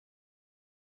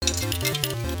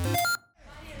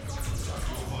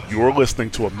You're listening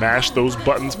to a Mash Those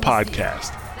Buttons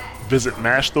podcast. Visit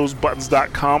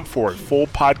mashthosebuttons.com for a full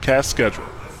podcast schedule.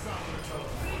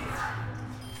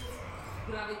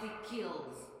 Gravity kills.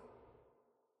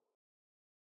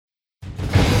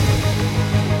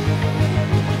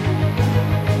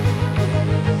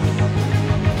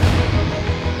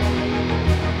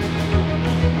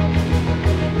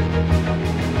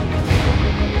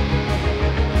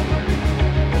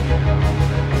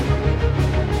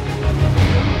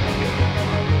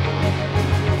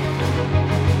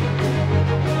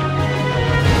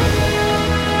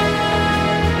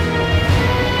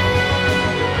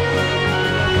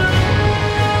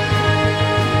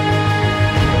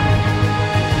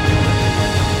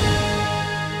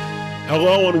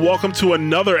 Hello and welcome to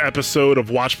another episode of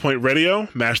Watchpoint Radio,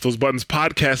 Mash Those Buttons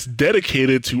podcast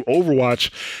dedicated to Overwatch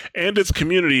and its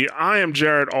community. I am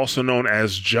Jared, also known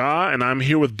as Ja, and I'm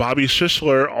here with Bobby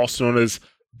Shishler, also known as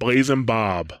Blazing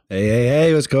Bob.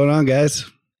 Hey, what's going on,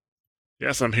 guys?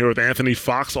 Yes, I'm here with Anthony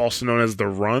Fox, also known as The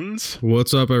Runs.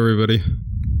 What's up, everybody?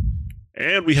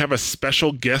 And we have a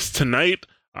special guest tonight,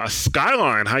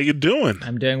 Skyline. How you doing?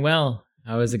 I'm doing well.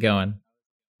 How is it going?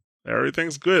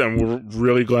 Everything's good, and we're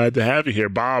really glad to have you here.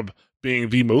 Bob, being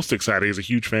the most excited, he's a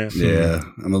huge fan. Yeah,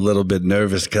 I'm a little bit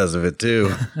nervous because of it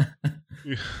too.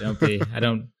 Don't be. I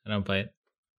don't play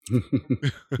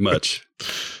it. Much.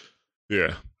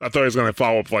 Yeah, I thought he was going to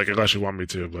follow up like, unless you want me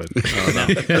to, but No.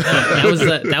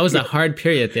 that was a hard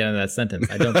period at the end of that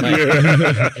sentence. I don't play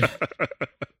it.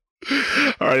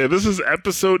 All right, this is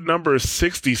episode number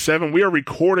 67. We are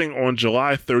recording on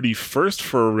July 31st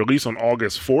for a release on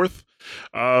August 4th.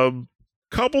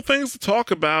 Couple things to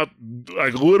talk about,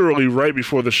 like literally right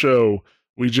before the show.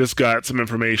 We just got some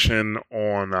information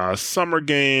on summer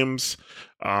games.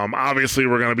 Obviously,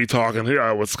 we're going to be talking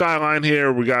with Skyline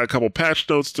here. We got a couple patch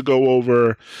notes to go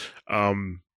over,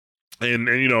 and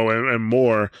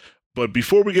more. But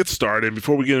before we get started,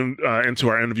 before we get into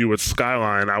our interview with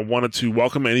Skyline, I wanted to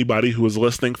welcome anybody who is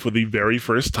listening for the very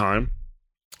first time.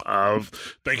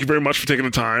 Thank you very much for taking the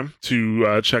time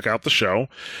to check out the show.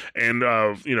 And,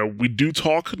 we do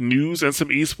talk news and some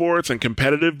esports and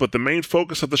competitive, but the main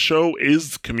focus of the show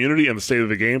is community and the state of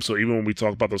the game. So even when we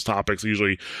talk about those topics, it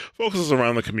usually focuses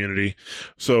around the community.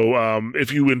 So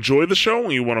if you enjoy the show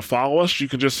and you want to follow us, you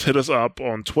can just hit us up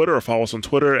on Twitter or follow us on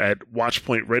Twitter at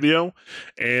Watchpoint Radio.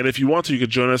 And if you want to, you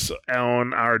can join us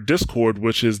on our Discord,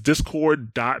 which is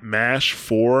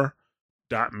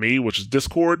discord.mash4.me, which is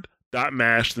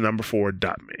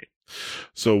discord.mash4.me.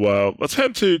 So let's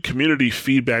head to community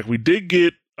feedback. We did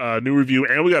get a new review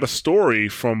and we got a story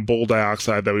from Bull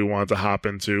Dioxide that we wanted to hop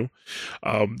into.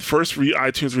 First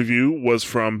iTunes review was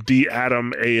from D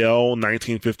Adam AL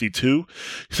 1952.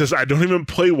 He says, I don't even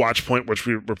play Watchpoint, which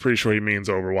we're pretty sure he means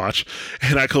Overwatch,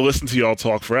 and I could listen to y'all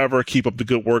talk forever. Keep up the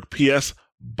good work. P.S.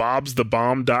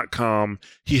 bobsthebomb.com.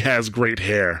 He has great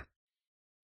hair.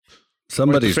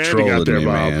 Somebody's trolling me,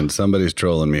 man. Somebody's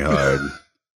trolling me hard.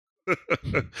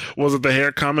 Was it the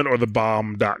hair comment or the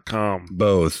bomb.com?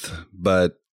 Both,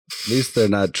 but at least they're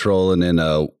not trolling in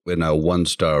a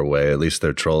 1-star way. At least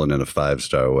they're trolling in a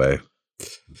 5-star way.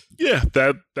 Yeah,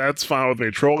 that's fine with me.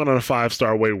 Trolling in a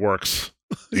 5-star way works.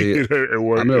 See, it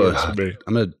works for me.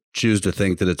 I'm gonna choose to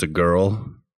think that it's a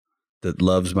girl that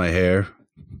loves my hair.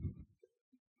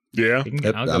 Yeah, I'm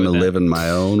gonna live in my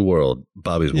own world,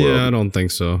 Bobby's world. Yeah, I don't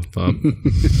think so, Bob.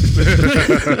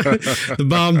 The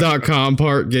bomb.com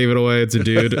part gave it away. It's a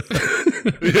dude.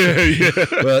 yeah.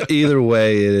 Well, either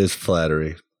way, it is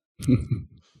flattery.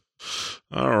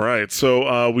 All right.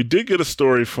 So we did get a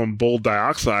story from Bull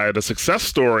Dioxide, a success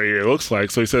story, it looks like.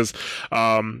 So he says,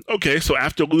 okay, so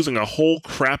after losing a whole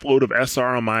crap load of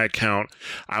SR on my account,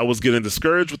 I was getting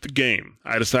discouraged with the game.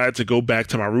 I decided to go back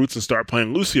to my roots and start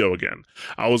playing Lucio again.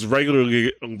 I was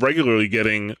regularly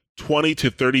getting 20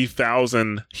 to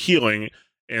 30,000 healing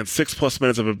and 6+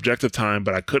 minutes of objective time,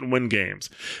 but I couldn't win games.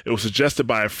 It was suggested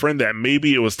by a friend that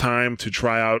maybe it was time to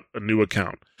try out a new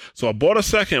account. So I bought a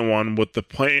second one with the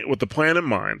plan in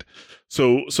mind.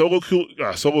 So solo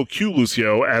queue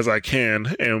Lucio as I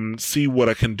can and see what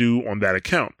I can do on that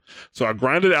account. So I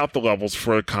grinded out the levels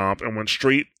for a comp and went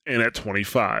straight in at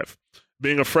 25.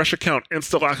 Being a fresh account,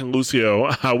 insta-locking Lucio,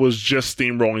 I was just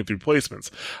steamrolling through placements.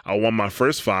 I won my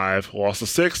first 5, lost the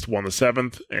 6th, won the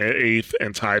 7th, and 8th,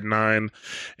 and tied 9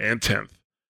 and 10th.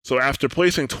 So after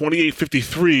placing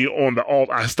 2853 on the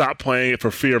alt, I stopped playing it for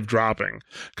fear of dropping.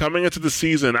 Coming into the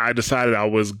season, I decided I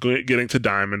was getting to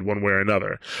Diamond one way or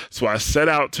another. So I set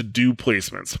out to do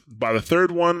placements. By the third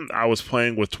one, I was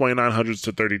playing with 2900s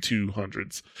to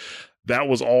 3200s. that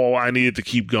was all I needed to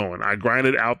keep going. I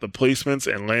grinded out the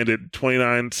placements and landed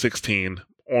 29-16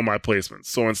 on my placements.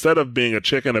 So instead of being a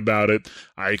chicken about it,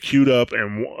 I queued up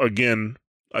again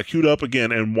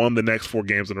and won the next 4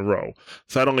 games in a row.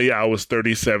 Suddenly I was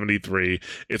 30-73.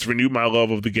 It's renewed my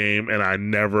love of the game, and I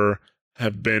never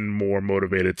have been more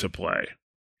motivated to play.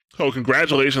 So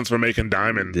congratulations for making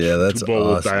Diamond that's to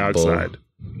Bowl awesome, Dioxide.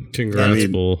 Congrats,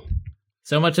 Bull.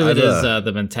 So much of it is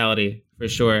the mentality, for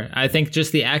sure. I think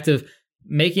just the act of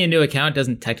making a new account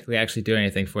doesn't technically actually do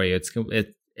anything for you.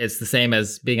 It's the same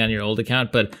as being on your old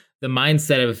account, but the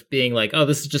mindset of being like, oh,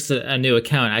 this is just a new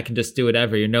account. I can just do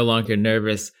whatever. You're no longer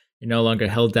nervous. You're no longer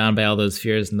held down by all those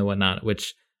fears and the whatnot,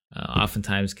 which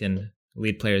oftentimes can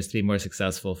lead players to be more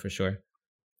successful, for sure.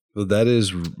 Well, that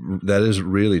is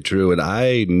really true. And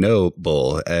I know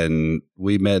Bull, and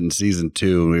we met in season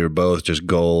 2, and we were both just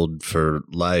gold for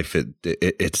life.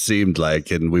 It seemed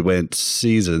like, and we went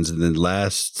seasons, and then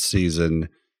last season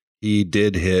he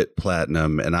did hit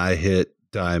platinum and I hit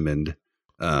diamond.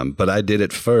 But I did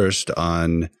it first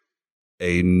on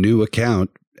a new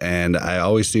account, and I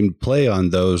always seem to play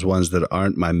on those ones that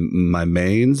aren't my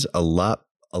mains a lot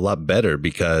better,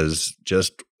 because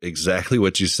just exactly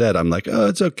what you said. I'm like, oh,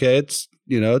 it's okay. It's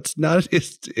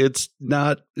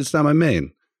not my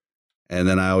main. And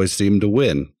then I always seem to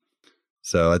win.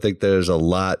 So I think there's a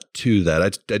lot to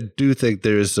that. I do think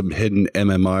there is some hidden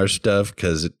MMR stuff,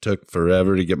 because it took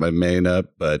forever to get my main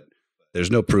up, but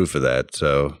there's no proof of that.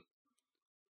 So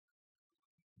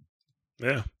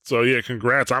yeah. So yeah,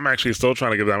 congrats. I'm actually still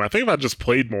trying to get them. I think if I just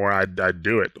played more, I'd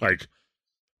do it. Like,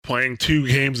 playing 2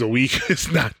 games a week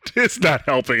is not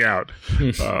helping out.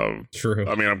 True.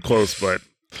 I mean, I'm close, but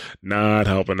not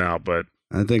helping out. But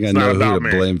I think I know who to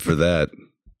blame for that.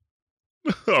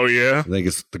 Oh yeah, I think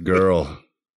it's the girl.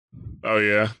 Oh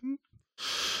yeah,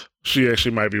 she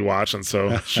actually might be watching,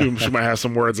 so she might have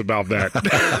some words about that.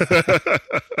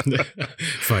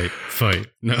 Fight.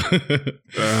 No.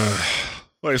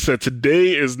 Like I said,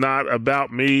 today is not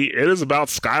about me. It is about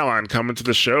Skyline coming to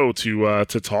the show to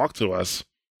talk to us.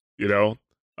 You know,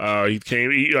 like,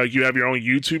 you have your own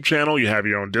YouTube channel, you have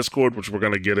your own Discord, which we're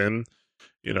going to get in,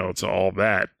 to all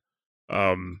that.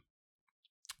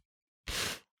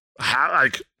 How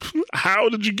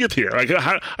did you get here? Like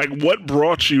what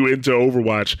brought you into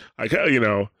Overwatch?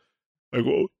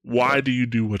 Why do you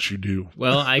do what you do?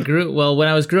 Well, when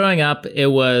I was growing up, it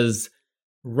was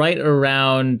right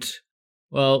around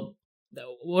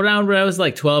when I was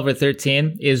like 12 or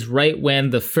 13 is right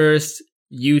when the first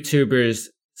YouTubers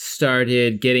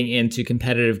started getting into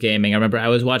competitive gaming. I remember I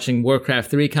was watching Warcraft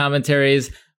 3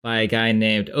 commentaries by a guy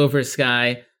named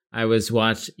Oversky. I was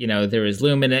there was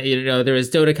Lumina, there was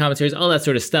Dota commentaries, all that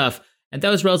sort of stuff. And that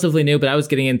was relatively new, but I was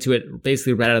getting into it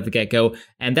basically right out of the get-go.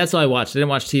 And that's all I watched. I didn't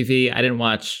watch TV. I didn't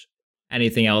watch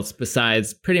anything else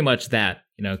besides pretty much that,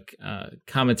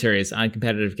 commentaries on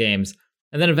competitive games.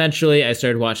 And then eventually I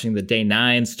started watching the Day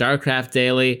 9 StarCraft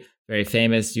Daily, very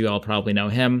famous. You all probably know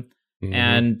him. Mm-hmm.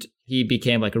 And he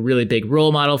became like a really big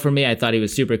role model for me. I thought he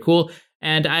was super cool.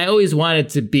 And I always wanted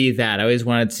to be that. I always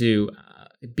wanted to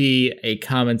be a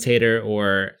commentator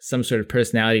or some sort of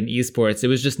personality in esports. It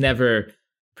was just never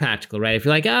practical, right? If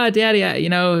you're like, daddy,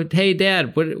 hey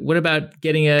dad, what about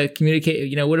getting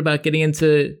what about getting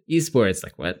into esports?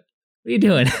 Like, what are you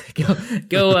doing?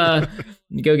 go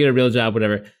get a real job,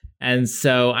 whatever. And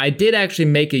so I did actually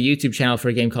make a YouTube channel for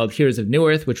a game called Heroes of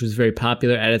Newerth, which was very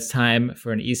popular at its time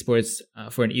for an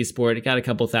esport. It got a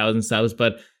couple thousand subs,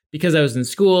 but because I was in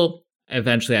school,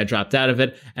 eventually I dropped out of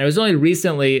it. And it was only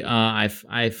recently I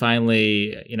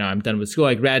finally, I'm done with school.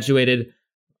 I graduated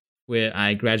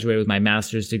with my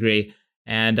master's degree,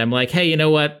 and I'm like, hey, you know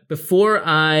what? Before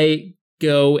I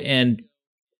go get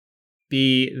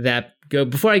an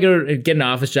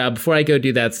office job, before I go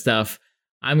do that stuff,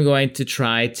 I'm going to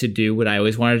try to do what I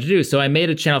always wanted to do. So I made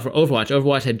a channel for Overwatch.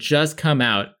 Overwatch had just come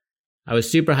out. I was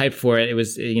super hyped for it. It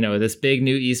was, this big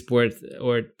new esport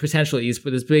or potential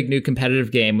esport, this big new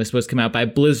competitive game was supposed to come out by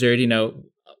Blizzard,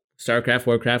 StarCraft,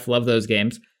 Warcraft, love those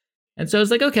games. And so I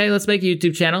was like, okay, let's make a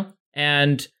YouTube channel.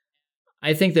 And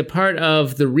I think that part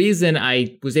of the reason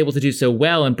I was able to do so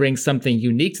well and bring something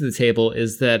unique to the table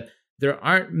is that there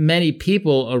aren't many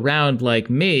people around like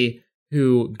me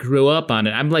who grew up on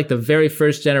it. I'm like the very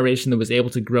first generation that was able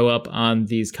to grow up on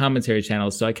these commentary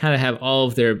channels. So I kind of have all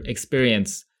of their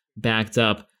experience backed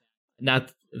up.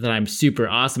 Not that I'm super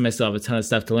awesome. I still have a ton of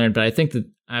stuff to learn, but I think that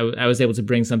I was able to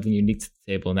bring something unique to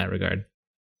the table in that regard.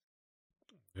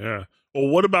 Yeah. Well,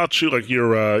 what about you? Like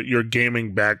your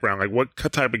gaming background? Like what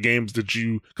type of games did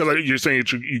you? Because you're saying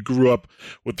you grew up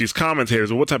with these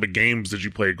commentators. What type of games did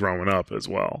you play growing up as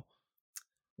well?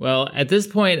 Well, at this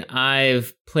point,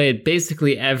 I've played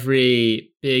basically every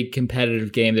big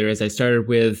competitive game there is. I started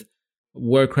with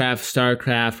Warcraft,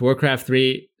 StarCraft, Warcraft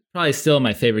 3, probably still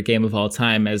my favorite game of all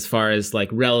time as far as like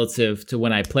relative to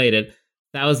when I played it.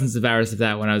 Thousands of hours of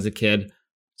that when I was a kid.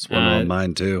 It's one of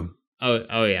mine too.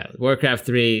 Oh yeah, Warcraft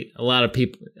 3. A lot of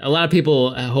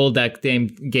people hold that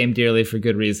game dearly for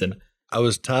good reason. I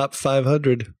was top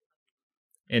 500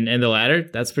 in the ladder.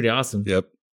 That's pretty awesome. Yep.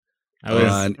 I was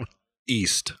on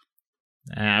East.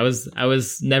 I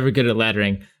was never good at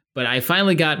laddering, but I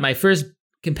finally got my first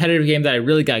competitive game that I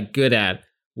really got good at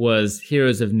was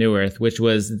Heroes of Newerth, which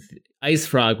was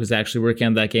IceFrog was actually working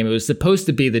on that game. It was supposed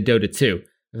to be the Dota 2.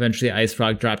 Eventually,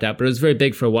 IceFrog dropped out, but it was very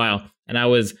big for a while, and I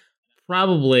was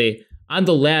probably on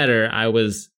the ladder. I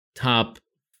was top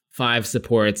 5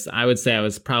 supports. I would say I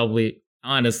was probably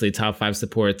honestly top 5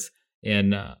 supports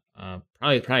in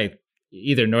probably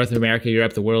either North America,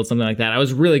 Europe, the world, something like that. I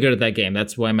was really good at that game.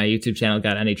 That's why my YouTube channel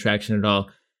got any traction at all.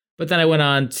 But then I went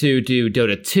on to do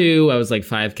Dota 2. I was like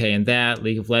 5K in that.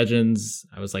 League of Legends,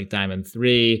 I was like Diamond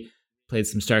 3. Played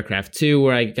some StarCraft 2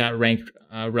 where I got ranked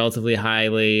relatively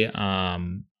highly.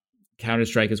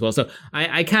 Counter-Strike as well. So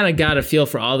I kind of got a feel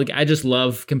for all I just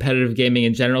love competitive gaming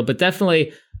in general, but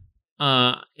definitely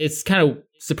it's kind of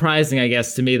surprising, I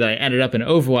guess, to me that I ended up in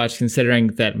Overwatch, considering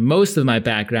that most of my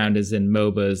background is in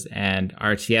MOBAs and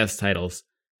RTS titles.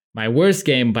 My worst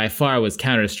game by far was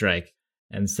Counter-Strike.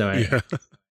 And so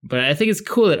but I think it's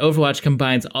cool that Overwatch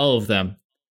combines all of them.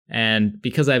 And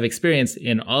because I have experience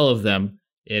in all of them,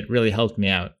 it really helped me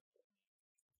out.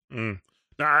 Now,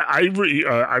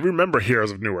 I remember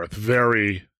Heroes of Newerth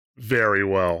very, very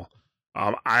well.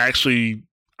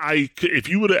 If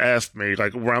you would have asked me,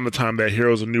 like around the time that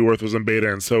Heroes of Newerth was in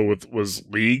beta and so was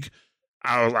League,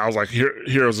 I was like,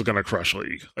 Heroes is gonna crush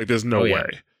League. Like, there's no way.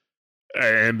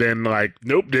 And then, like,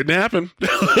 nope, didn't happen.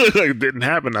 Like, didn't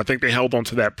happen. I think they held on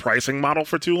to that pricing model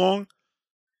for too long,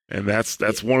 and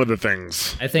that's one of the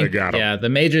things. I think, the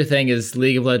major thing is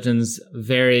League of Legends'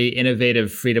 very innovative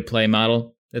free-to-play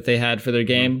model that they had for their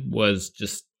game was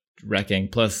just wrecking.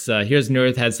 Plus, Heroes of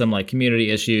Newerth had some like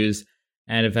community issues,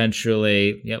 and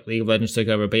eventually, League of Legends took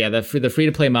over. But yeah, the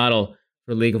free-to-play model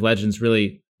for League of Legends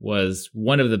really was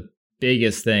one of the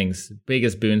biggest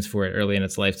boons for it early in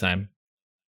its lifetime.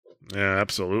 Yeah,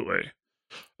 absolutely.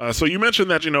 So you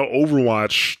mentioned that,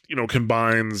 Overwatch,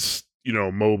 combines,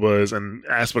 MOBAs and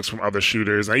aspects from other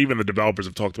shooters. And even the developers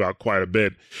have talked about quite a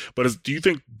bit. But do you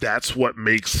think that's what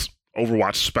makes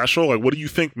Overwatch special? Like, what do you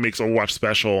think makes Overwatch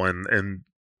special and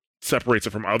separates it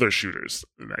from other shooters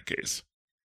in that case?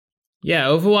 Yeah,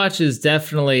 Overwatch is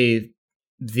definitely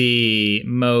the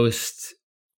most.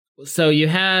 So you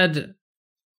had,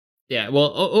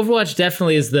 Overwatch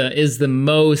definitely is the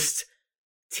most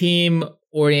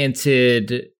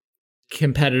team-oriented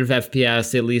competitive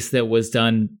FPS, at least that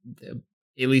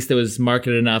was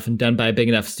marketed enough and done by a big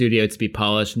enough studio to be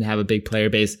polished and have a big player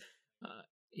base.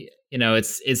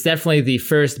 It's definitely the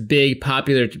first big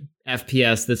popular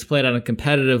FPS that's played on a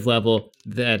competitive level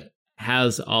that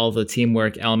has all the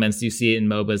teamwork elements you see in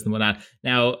MOBAs and whatnot.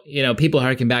 Now, people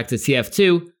harken back to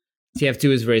TF2.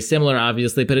 TF2 is very similar,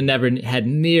 obviously, but it never had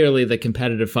nearly the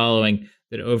competitive following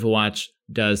that Overwatch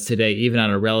does today, even on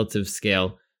a relative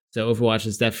scale. So Overwatch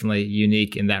is definitely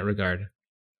unique in that regard.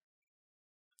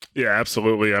 Yeah,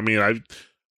 absolutely. I mean,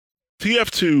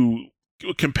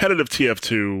 competitive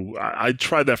TF2, I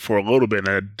tried that for a little bit and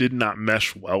I did not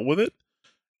mesh well with it.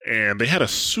 And they had a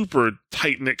super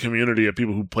tight-knit community of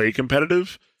people who play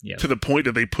competitive to the point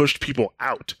that they pushed people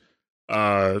out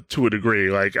to a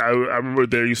degree. Like, I remember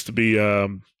there used to be...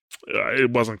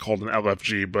 it wasn't called an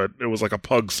LFG, but it was like a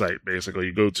pug site, basically.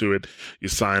 You go to it, you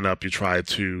sign up, you try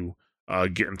to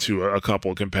get into a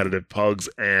couple of competitive pugs,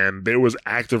 and there was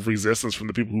active resistance from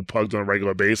the people who pugged on a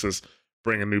regular basis,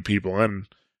 bringing new people in. And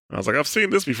I was like, I've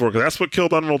seen this before, because that's what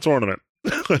killed Unreal Tournament.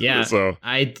 Yeah, so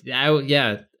I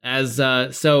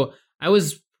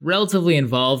was relatively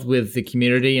involved with the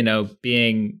community,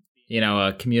 being,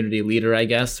 a community leader, I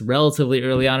guess, relatively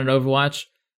early on in Overwatch.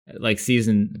 Like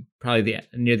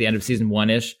near the end of season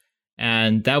 1-ish.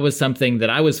 And that was something that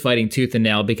I was fighting tooth and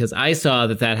nail because I saw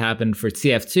that happened for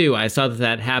TF2. I saw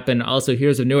that happened also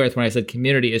Heroes of Newerth. When I said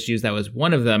community issues, that was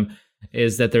one of them,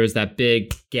 is that there was that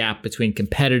big gap between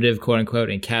competitive, quote unquote,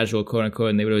 and casual, quote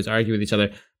unquote, and they would always argue with each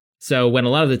other. So when a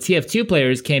lot of the TF2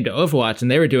 players came to Overwatch and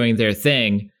they were doing their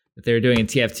thing that they were doing in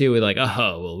TF2, we're like,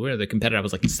 we're the competitor. I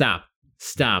was like, stop.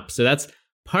 So that's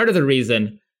part of the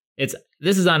reason.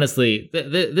 This is honestly,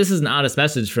 this is an honest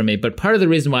message for me, but part of the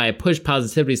reason why I push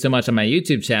positivity so much on my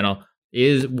YouTube channel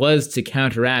was to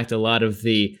counteract a lot of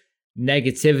the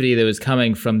negativity that was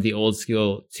coming from the old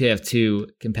school TF2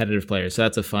 competitive players. So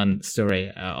that's a fun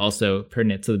story, also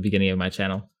pertinent to the beginning of my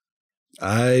channel.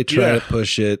 I try to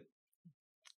push it.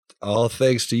 All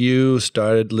thanks to you.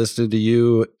 Started listening to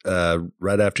you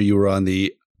right after you were on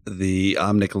the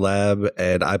Omnic Lab,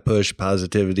 and I push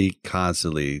positivity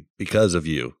constantly because of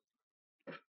you.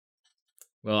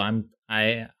 Well,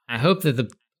 I hope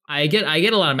that I get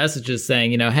a lot of messages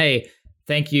saying, hey,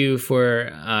 thank you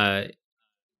for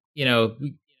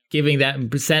giving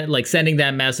that sending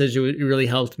that message. It really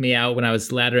helped me out when I was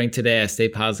laddering today. I stay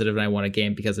positive and I won a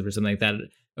game because of it or something like that. It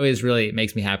always really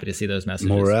makes me happy to see those messages.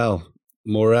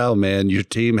 Morale, man. Your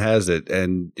team has it,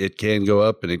 and it can go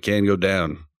up and it can go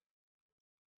down.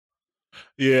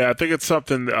 Yeah, I think it's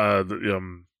something,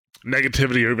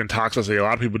 negativity or even toxicity. A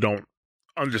lot of people don't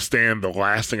understand the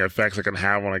lasting effects it can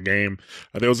have on a game.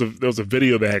 There was a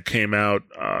video that had came out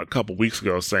a couple weeks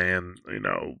ago saying,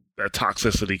 that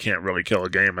toxicity can't really kill a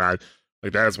game. And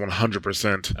that is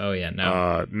 100%. Oh yeah,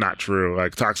 no, not true.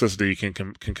 Like toxicity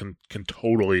can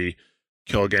totally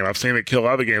kill a game. I've seen it kill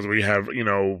other games where you have,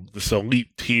 this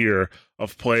elite tier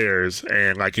of players,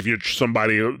 and like if you're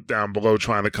somebody down below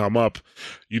trying to come up,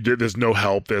 there's no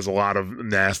help. There's a lot of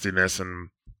nastiness, and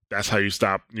that's how you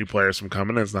stop new players from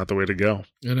coming in. It's not the way to go.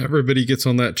 And everybody gets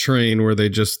on that train where they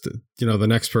just, the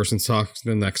next person talks to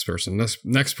the next person,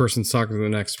 next person's talking to the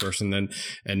next person, and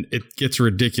it gets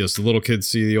ridiculous. The little kids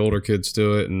see the older kids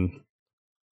do it, and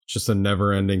it's just a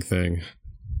never-ending thing.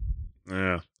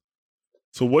 Yeah.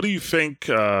 So what do you think,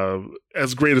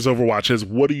 as great as Overwatch is,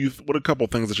 what are a couple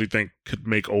things that you think could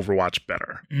make Overwatch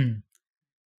better?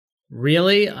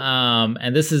 Really?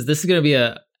 And this is going to be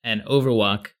an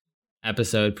Overwatch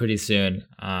episode pretty soon.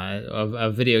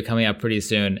 A video coming out pretty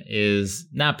soon is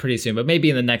not pretty soon, but maybe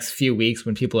in the next few weeks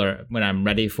when I'm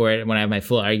ready for it, when I have my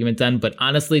full argument done. But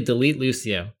honestly, delete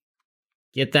Lucio.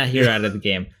 Get that hero out of the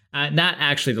game. Not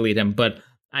actually delete him, but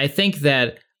I think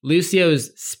that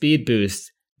Lucio's speed boost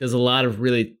does a lot of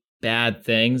really bad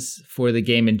things for the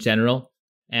game in general.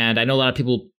 And I know a lot of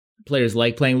players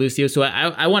like playing Lucio, so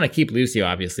I want to keep Lucio,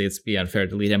 obviously. It's be unfair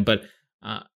to delete him, but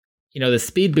the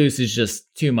speed boost is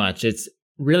just too much. It's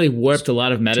really warped a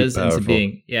lot of metas into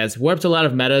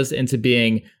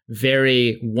being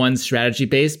very one strategy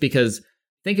based, because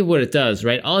think of what it does,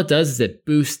 right? All it does is it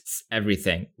boosts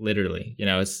everything, literally.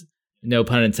 It's no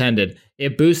pun intended.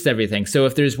 It boosts everything. So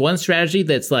if there's one strategy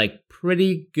that's like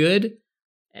pretty good,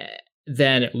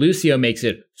 then Lucio makes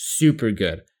it super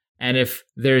good. And if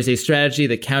there's a strategy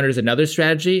that counters another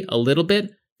strategy a little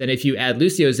bit, then if you add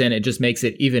Lucio's in, it just makes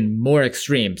it even more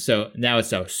extreme. So now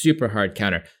it's a super hard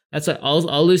counter. That's what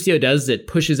all Lucio does is it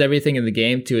pushes everything in the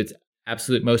game to its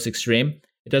absolute most extreme.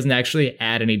 It doesn't actually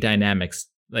add any dynamics.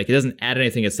 Like it doesn't add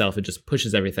anything itself. It just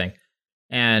pushes everything.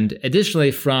 And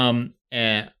additionally, from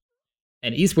an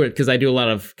esport, because I do a lot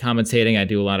of commentating, I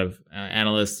do a lot of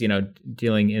analysts,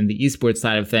 dealing in the esports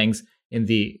side of things, in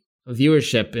the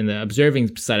viewership, in the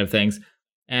observing side of things.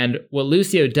 And what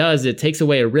Lucio does, it takes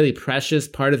away a really precious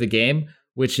part of the game,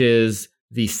 which is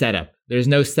the setup. There's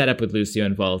no setup with Lucio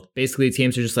involved. Basically,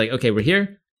 teams are just like, okay, we're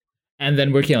here, and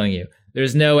then we're killing you.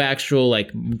 There's no actual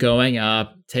going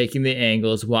up, taking the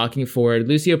angles, walking forward.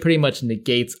 Lucio pretty much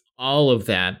negates all of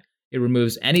that. It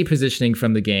removes any positioning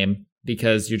from the game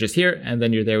because you're just here and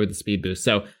then you're there with the speed boost.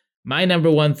 So my number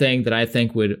one thing that I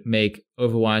think would make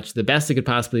Overwatch the best it could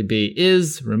possibly be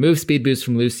is remove speed boost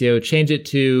from Lucio, change it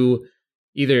to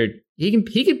either he can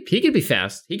be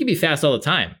fast. He can be fast all the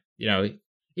time.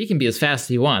 He can be as fast as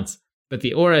he wants, but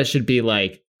the aura should be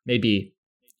maybe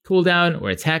cooldown or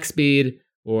attack speed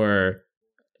or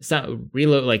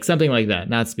reload, something like that,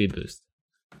 not speed boost.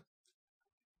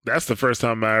 That's the first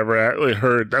time I ever actually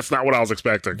heard. That's not what I was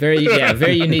expecting. Very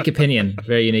unique opinion.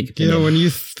 Very unique opinion.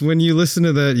 When you listen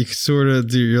to that, you sort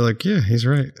of you're like, yeah, he's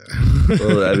right.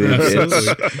 Well, I mean,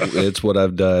 it's what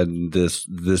I've done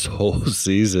this whole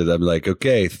season. I'm like,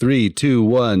 okay, 3, 2,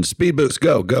 1, speed boost,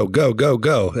 go, go, go, go,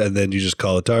 go, and then you just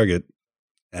call a target,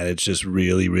 and it's just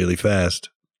really, really fast.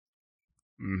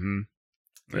 Mm-hmm.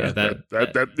 Yeah,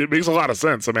 that it makes a lot of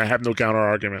sense. I mean, I have no counter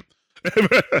argument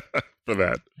for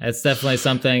that. It's definitely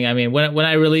something. I mean, when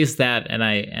I released that and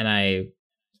I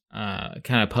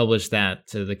kind of published that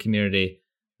to the community,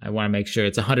 I want to make sure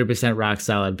it's 100% rock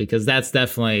solid, because that's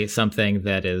definitely something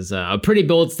that is a pretty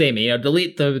bold statement.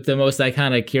 Delete the most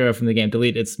iconic hero from the game,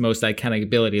 delete its most iconic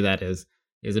ability. That is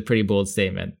a pretty bold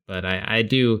statement, but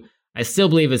I still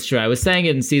believe it's true. I was saying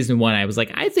it in season 1. I was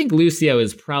like, I think Lucio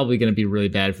is probably going to be really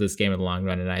bad for this game in the long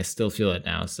run, and I still feel it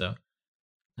now. So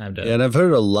time to. And I've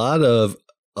heard a lot of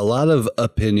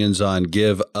opinions on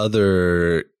give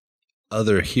other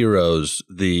heroes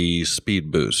the speed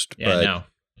boost. Yeah, but no.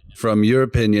 from your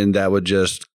opinion, that would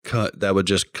just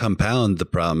compound the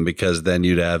problem, because then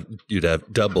you'd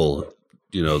have double,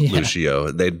 Yeah.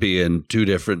 Lucio. They'd be in two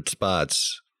different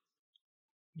spots.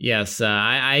 Yes,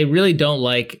 I really don't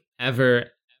like ever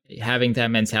having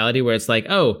that mentality where it's like,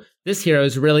 oh, this hero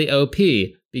is really OP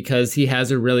because he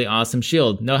has a really awesome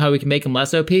shield. Know how we can make him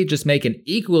less OP? Just make an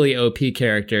equally OP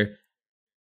character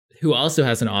who also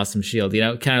has an awesome shield.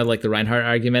 Kind of like the Reinhardt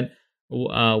argument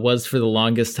was for the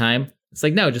longest time. It's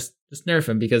like, no, just nerf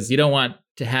him, because you don't want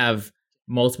to have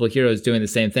multiple heroes doing the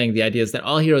same thing. The idea is that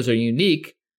all heroes are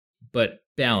unique but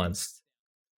balanced.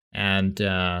 And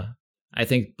I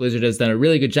think Blizzard has done a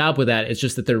really good job with that. It's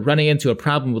just that they're running into a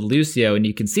problem with Lucio, and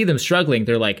you can see them struggling.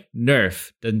 They're like,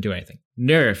 nerf, didn't do anything.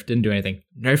 Nerf, didn't do anything.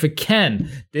 Nerf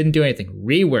again, didn't do anything.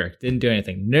 Rework, didn't do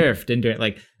anything. Nerf, didn't do it.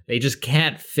 Like, they just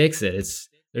can't fix it.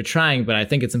 They're trying, but I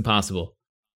think it's impossible.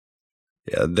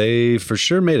 Yeah, they for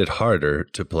sure made it harder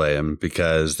to play him,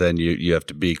 because then you have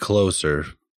to be closer.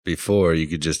 Before, you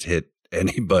could just hit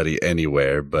anybody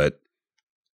anywhere, but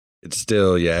it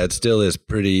still is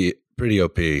pretty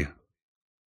OP.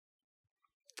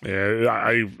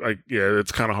 Yeah,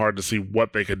 it's kind of hard to see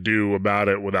what they could do about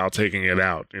it without taking it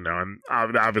out, and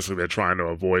obviously they're trying to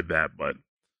avoid that, but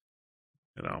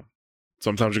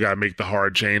sometimes you got to make the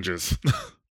hard changes,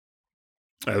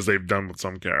 as they've done with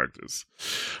some characters.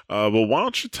 But why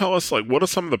don't you tell us, like, what are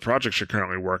some of the projects you're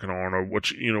currently working on, or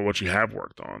what you have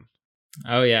worked on?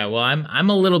 Oh yeah, well I'm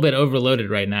a little bit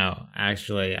overloaded right now.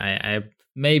 Actually, I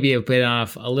maybe have been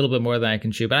off a little bit more than I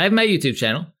can chew, but I have my YouTube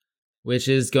channel, which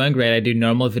is going great. I do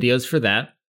normal videos for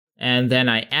that. And then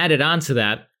I added on to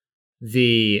that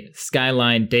the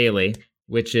Skyline Daily,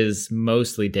 which is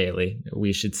mostly daily,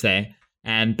 we should say.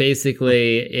 And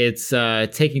basically, it's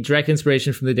taking direct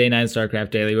inspiration from the Day 9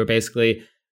 StarCraft Daily, where basically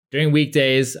during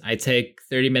weekdays, I take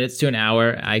 30 minutes to an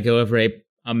hour. I go over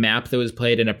a map that was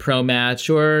played in a pro match,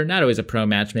 or not always a pro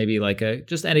match, maybe like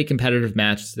just any competitive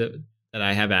match that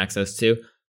I have access to.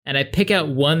 And I pick out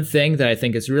one thing that I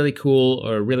think is really cool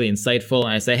or really insightful.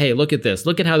 And I say, hey, look at this.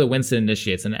 Look at how the Winston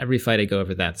initiates. And every fight I go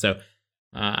over that. So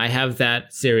I have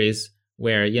that series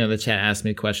where, the chat asks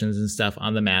me questions and stuff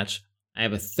on the match. I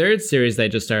have a third series that I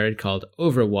just started called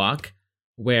Overwalk,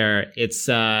 where it's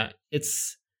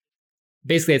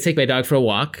basically I take my dog for a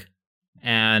walk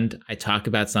and I talk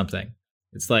about something.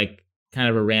 It's like kind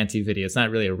of a ranty video. It's not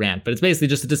really a rant, but it's basically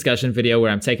just a discussion video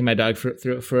where I'm taking my dog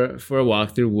for a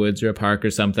walk through woods or a park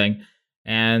or something.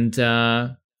 And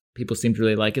people seem to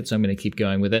really like it, so I'm going to keep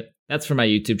going with it. That's for my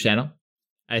YouTube channel.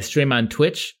 I stream on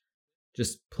Twitch,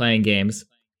 just playing games.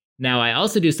 Now, I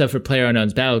also do stuff for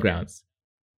PlayerUnknown's Battlegrounds.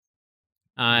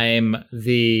 I'm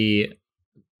the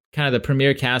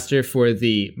premier caster for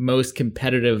the most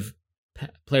competitive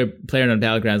PlayerUnknown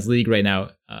Battlegrounds league right now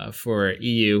for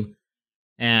EU.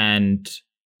 And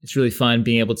it's really fun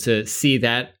being able to see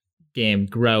that game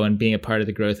grow and being a part of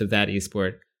the growth of that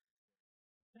esport.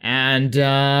 And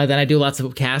then I do lots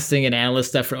of casting and analyst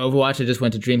stuff for Overwatch. I just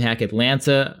went to DreamHack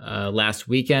Atlanta last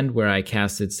weekend, where I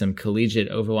casted some collegiate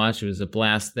Overwatch. It was a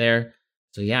blast there.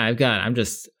 So yeah, I'm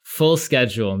just full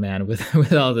schedule, man,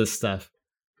 with all this stuff.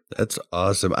 That's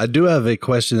awesome. I do have a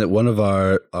question that one of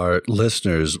our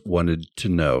listeners wanted to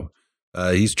know.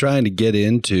 He's trying to get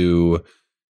into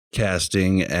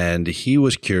casting, and he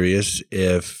was curious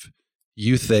if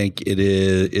you think it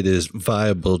is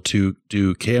viable to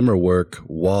do camera work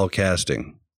while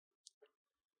casting.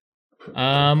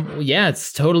 Yeah,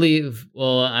 it's totally,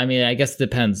 well, I mean, I guess it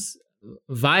depends.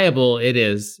 Viable it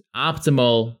is.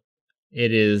 Optimal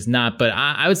it is not, but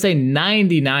I would say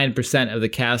 99% of the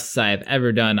casts I've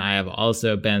ever done, I have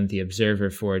also been the observer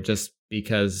for, just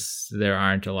because there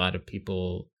aren't a lot of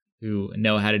people who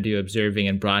know how to do observing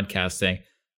and broadcasting.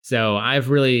 So I've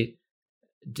really,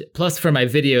 plus for my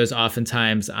videos,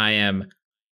 oftentimes I am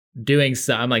doing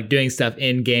stuff. I'm like doing stuff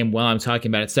in game while I'm talking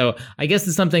about it. So I guess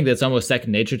it's something that's almost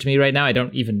second nature to me right now. I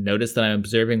don't even notice that I'm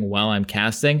observing while I'm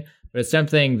casting, but it's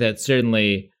something that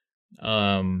certainly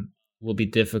will be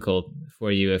difficult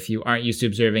for you if you aren't used to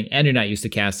observing and you're not used to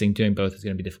casting. Doing both is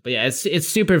going to be difficult. But yeah, it's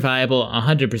super viable,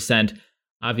 100%.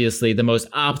 Obviously, the most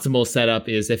optimal setup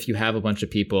is if you have a bunch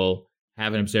of people,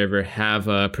 have an observer, have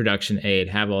a production aid,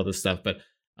 have all this stuff. But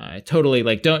totally,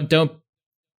 like, don't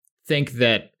think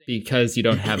that because you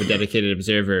don't have a dedicated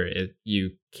observer,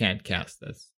 you can't cast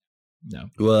this. No.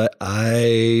 Well,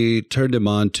 I turned him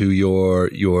on to your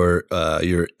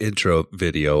intro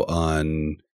video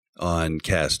on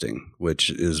casting,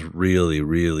 which is really,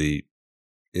 really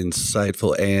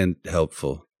insightful and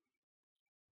helpful.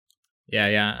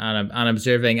 Yeah. On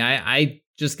observing, I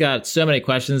just got so many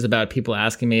questions about people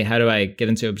asking me, how do I get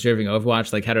into observing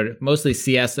Overwatch? Like, how do mostly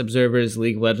CS observers,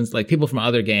 League of Legends, like people from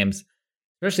other games.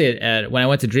 Especially when I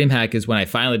went to DreamHack is when I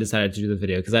finally decided to do the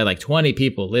video, because I had like 20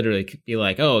 people literally be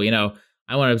like, oh, you know,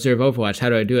 I want to observe Overwatch. How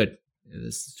do I do it?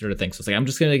 This sort of thing. So it's like, I'm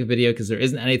just going to make a video because there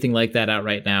isn't anything like that out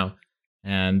right now.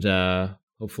 And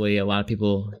hopefully a lot of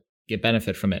people get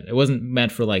benefit from it. It wasn't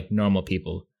meant for like normal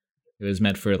people. It was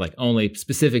meant for like only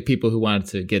specific people who wanted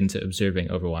to get into observing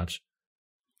Overwatch.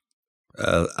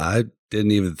 I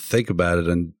didn't even think about it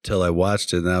until I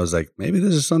watched it, and I was like, maybe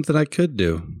this is something I could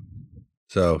do.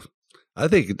 So I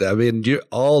mean,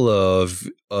 all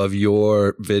of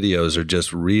your videos are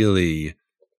just really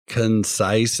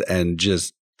concise and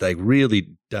just like really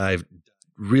dive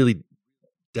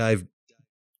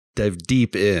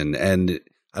deep in. And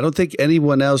I don't think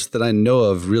anyone else that I know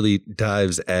of really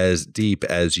dives as deep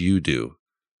as you do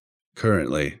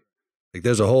currently. Like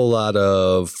there's a whole lot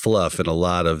of fluff in a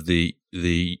lot of the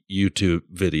YouTube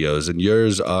videos, and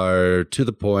yours are to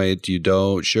the point. You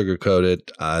don't sugarcoat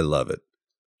it. I love it.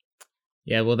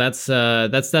 Yeah, well, that's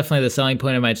definitely the selling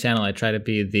point of my channel. I try to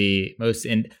be the most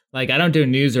I don't do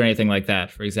news or anything like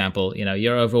that. For example, you know,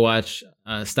 your Overwatch,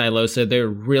 Stylosa, they're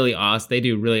really awesome. They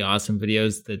do really awesome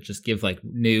videos that just give like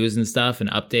news and stuff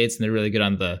and updates, and they're really good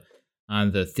on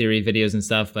the theory videos and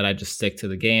stuff. But I just stick to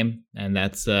the game, and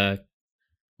that's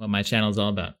what my channel is all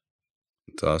about.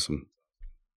 It's awesome.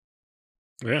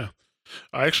 Yeah.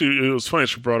 Actually, it was funny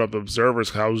that you brought up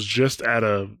observers. 'Cause I was just at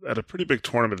a pretty big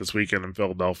tournament this weekend in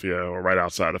Philadelphia, or right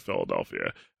outside of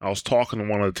Philadelphia. I was talking to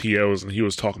one of the TOs, and he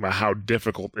was talking about how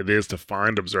difficult it is to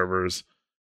find observers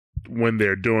when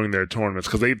they're doing their tournaments,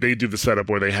 because they do the setup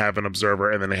where they have an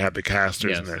observer and then they have the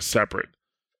casters, and they're separate.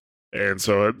 And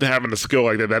so having a skill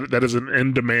like that is an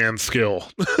in-demand skill.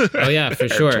 Oh yeah, for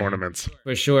sure. Tournaments.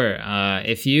 For sure.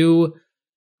 If you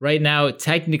right now,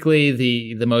 technically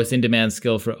the most in-demand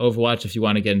skill for Overwatch, if you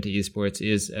want to get into esports,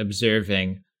 is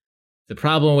observing. The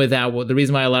problem with that, the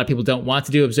reason why a lot of people don't want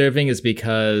to do observing is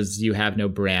because you have no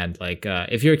brand. Like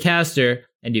if you're a caster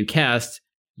and you cast,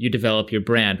 you develop your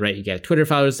brand, right? You get Twitter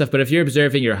followers and stuff. But if you're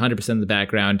observing, you're 100% in the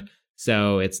background.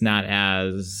 So it's not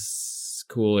as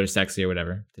cool or sexy or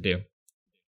whatever to do.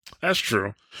 That's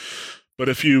true. But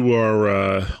if you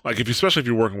are especially if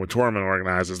you're working with tournament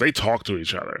organizers, they talk to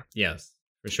each other. Yes,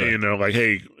 for sure. You know, like,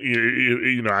 hey,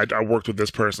 you know, I worked with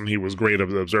this person. He was great at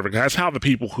observing. That's how the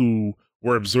people who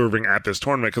were observing at this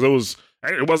tournament, because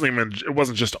it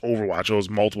wasn't just Overwatch. It was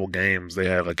multiple games. They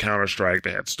had like Counter-Strike,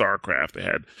 they had StarCraft, they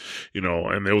had, you know,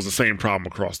 and it was the same problem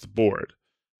across the board.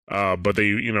 But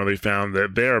they found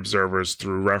that they're observers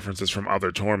through references from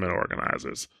other tournament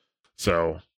organizers.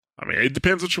 So, I mean, it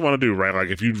depends what you want to do, right? Like,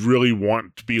 if you really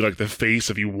want to be like the face,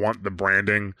 if you want the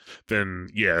branding, then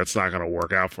yeah, it's not going to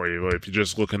work out for you. But if you're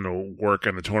just looking to work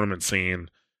in the tournament scene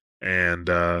and,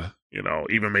 you know,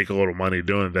 even make a little money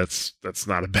doing it, that's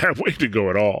not a bad way to go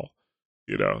at all.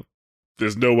 You know,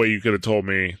 there's no way you could have told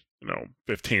me, you know,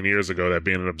 15 years ago that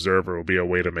being an observer would be a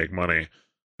way to make money.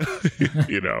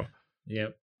 You know,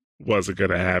 Yep. Wasn't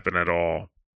going to happen at all.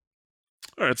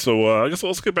 All right, so I guess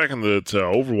let's get back into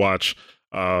Overwatch.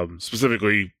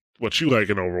 Specifically, what you like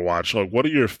in Overwatch. Like, what are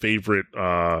your favorite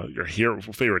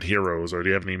favorite heroes, or do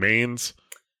you have any mains?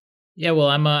 Yeah, well,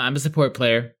 I'm a support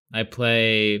player. I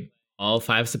play all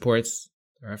 5 supports.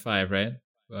 There are 5, right?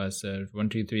 So 1,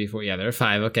 2, 3, 4. Yeah, there are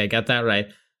 5. Okay, got that right.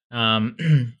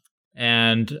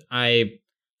 And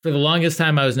for the longest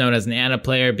time, I was known as an Ana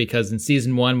player, because in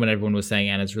season 1, when everyone was saying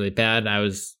Ana's really bad, I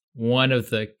was one of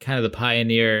the kind of the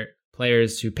pioneer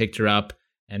players who picked her up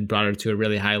and brought her to a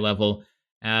really high level.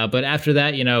 But after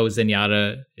that, you know,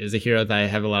 Zenyatta is a hero that I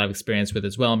have a lot of experience with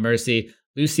as well. Mercy,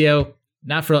 Lucio.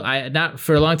 Not for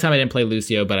a long time I didn't play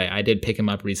Lucio, but I did pick him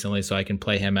up recently, so I can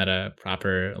play him at a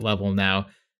proper level now.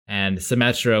 And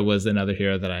Symmetra was another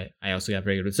hero that I also got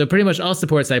very good with. So pretty much all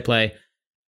supports I play.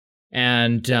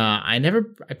 And I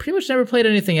pretty much never played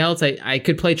anything else. I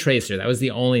could play Tracer. That was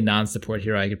the only non-support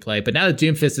hero I could play. But now that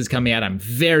Doomfist is coming out, I'm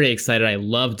very excited. I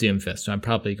love Doomfist, so I'm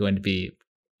probably going to be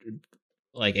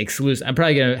like exclusive. I'm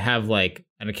probably going to have like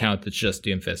an account that's just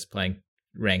Doomfist, playing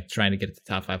ranked, trying to get to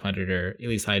top 500 or at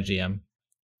least high GM.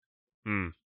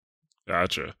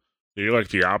 Gotcha. You're like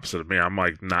the opposite of me. I'm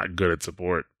like not good at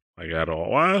support, like at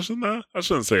all. Well, I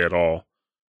shouldn't say at all.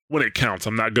 When it counts,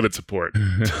 I'm not good at support.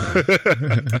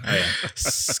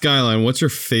 Skyline, what's your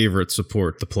favorite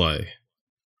support to play?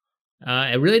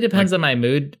 It really depends on my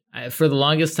mood. For the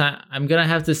longest time, I'm going to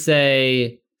have to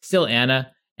say still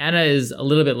Ana. Ana is a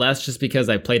little bit less just because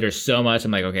I played her so much.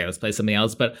 I'm like, okay, let's play something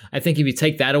else. But I think if you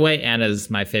take that away, Ana's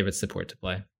my favorite support to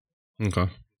play. Okay.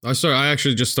 I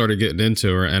actually just started getting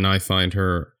into her, and I find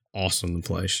her awesome to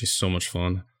play. She's so much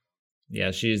fun.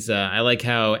 Yeah, she's. I like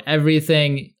how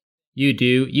everything you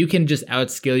do, you can just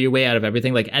outskill your way out of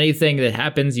everything. Like anything that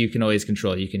happens, you can always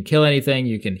control. You can kill anything.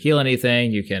 You can heal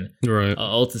anything. You can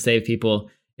ult to save people.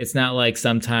 It's not like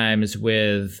sometimes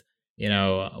with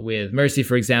with Mercy,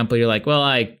 for example, you're like, well,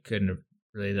 I couldn't have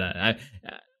really done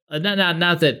it.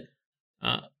 Not that.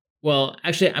 Well,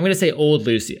 actually, I'm gonna say old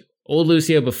Lucio. Old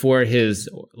Lucio before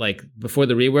before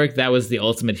the rework, that was the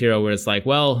ultimate hero where it's like,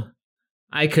 well,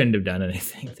 I couldn't have done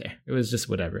anything there. It was just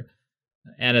whatever.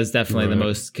 Anna's definitely the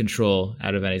most control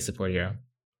out of any support hero.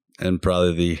 And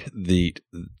probably the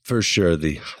for sure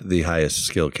the highest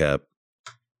skill cap.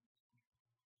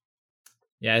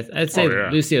 Yeah, I'd say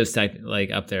Lucio's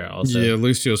up there also. Yeah,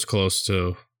 Lucio's close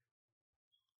too.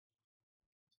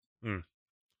 Well,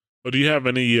 do you have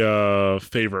any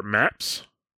favorite maps?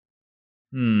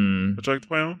 Would you like to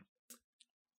play on?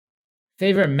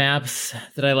 Favorite maps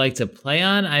that I like to play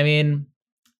on? I mean,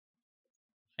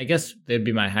 I guess they'd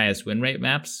be my highest win rate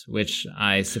maps, which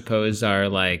I suppose are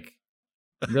like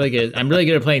really good. I'm really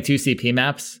good at playing 2CP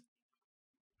maps.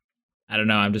 I don't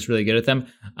know. I'm just really good at them.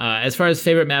 As far as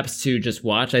favorite maps to just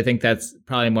watch, I think that's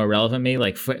probably more relevant to me.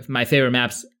 Like my favorite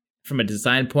maps from a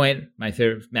design point, my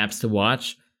favorite maps to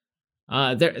watch.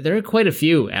 There are quite a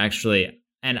few actually.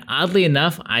 And oddly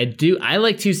enough, I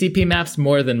like 2CP maps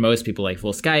more than most people. Like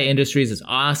Full Sky Industries is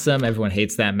awesome. Everyone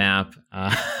hates that map.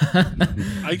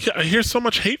 I hear so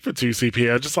much hate for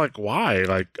 2CP. I just like, why?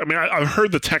 Like, I mean, I've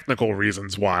heard the technical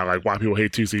reasons why people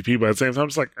hate 2CP, but at the same time, I'm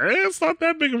just like, it's not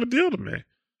that big of a deal to me.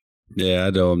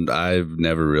 Yeah, I've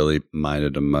never really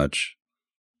minded them much.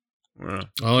 Yeah.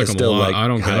 I like them a lot. I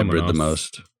don't get them hybrid the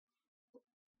most.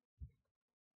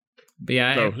 But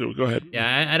yeah, go ahead.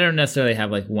 Yeah, I don't necessarily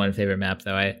have like one favorite map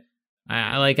though.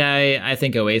 I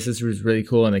think Oasis was really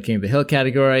cool in the King of the Hill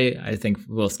category. I think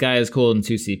Full Sky is cool in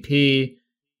 2CP.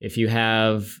 If you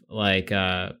have like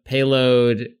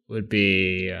Payload would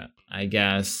be, I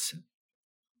guess,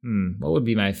 what would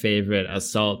be my favorite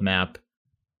assault map?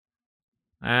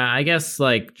 I guess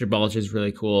like Gibraltar is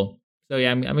really cool. So yeah,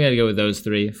 I'm gonna go with those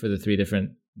three for the three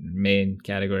different main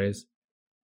categories.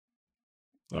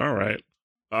 All right.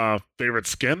 Favorite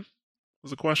skin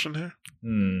was a question here.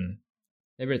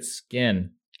 Favorite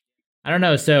skin. I don't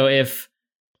know. So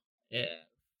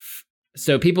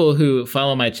so people who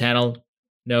follow my channel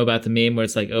know about the meme where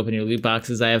it's like open your loot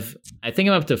boxes. I think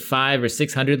I'm up to 500 or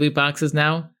 600 loot boxes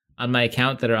now on my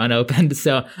account that are unopened.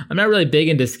 So I'm not really big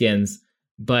into skins,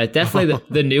 but definitely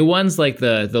the new ones like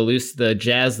the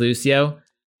Jazz Lucio.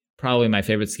 Probably my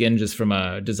favorite skin just from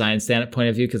a design standpoint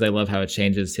of view because I love how it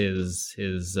changes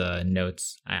his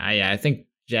notes. I think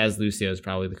Jazz Lucio is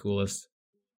probably the coolest.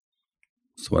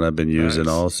 It's what I've been using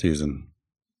all season.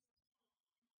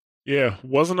 Yeah,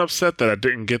 wasn't upset that I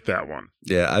didn't get that one.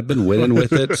 Yeah, I've been winning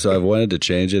with it, so I've wanted to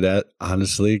change it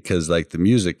honestly because like the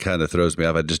music kind of throws me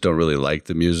off. I just don't really like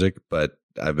the music, but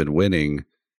I've been winning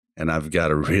and I've got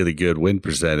a really good win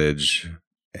percentage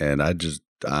and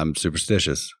I'm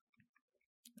superstitious.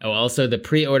 Oh, also the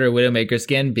pre-order Widowmaker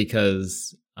skin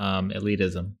because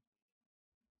elitism.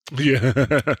 Yeah.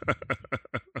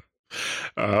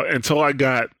 Until I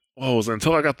got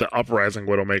the Uprising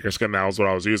Widowmaker skin, that was what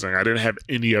I was using. I didn't have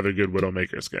any other good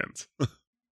Widowmaker skins.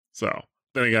 So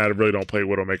then again, I really don't play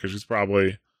Widowmaker. She's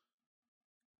probably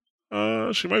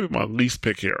she might be my least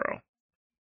pick hero.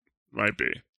 Might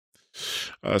be.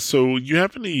 So you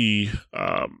have any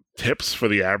tips for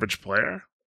the average player?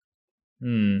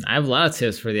 I have a lot of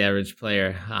tips for the average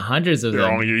player. Hundreds of them.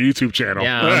 They're on your YouTube channel.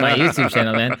 Yeah, on my YouTube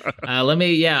channel, man.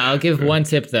 I'll give one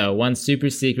tip though. One super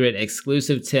secret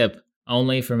exclusive tip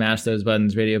only for Mash Those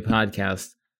Buttons Radio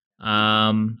podcast.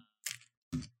 I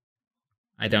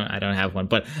don't have one,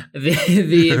 but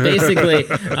the basically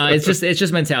it's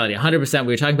just mentality. 100%.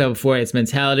 We were talking about before. It's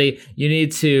mentality. You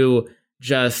need to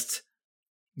just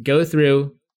go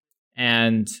through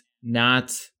and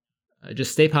not.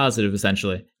 Just stay positive,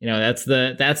 essentially. That's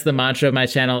the mantra of my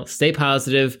channel. Stay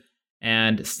positive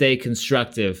and stay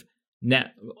constructive.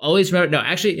 Always remember. No,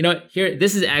 actually, here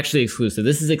this is actually exclusive.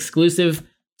 This is exclusive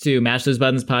to Mash Those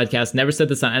Buttons podcast. Never said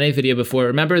this on any video before.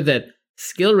 Remember that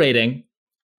skill rating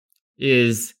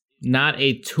is not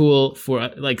a tool for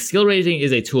skill rating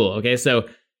is a tool. Okay, so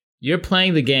you're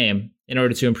playing the game in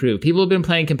order to improve. People have been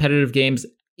playing competitive games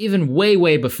even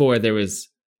way before there was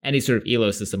any sort of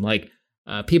elo system. Like.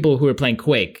 People who are playing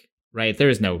Quake, right? There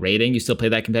is no rating. You still play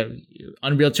that competitive.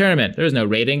 Unreal Tournament, there is no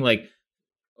rating. Like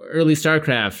early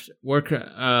StarCraft,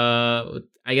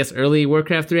 I guess early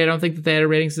Warcraft 3, I don't think that they had a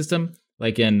rating system,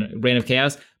 like in Reign of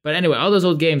Chaos. But anyway, all those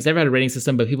old games never had a rating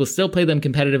system, but people still play them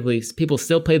competitively. People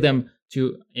still play them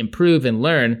to improve and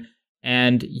learn.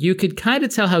 and you could kind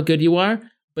of tell how good you are,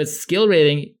 but skill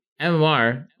rating,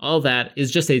 MMR, all that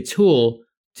is just a tool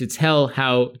to tell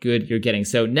how good you're getting.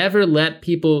 So never let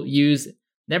people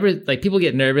people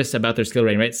get nervous about their skill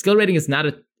rating, right? Skill rating is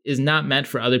not meant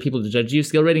for other people to judge you.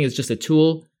 Skill rating is just a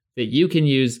tool that you can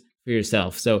use for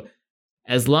yourself. So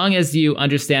as long as you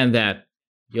understand that,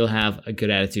 you'll have a good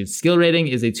attitude. Skill rating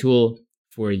is a tool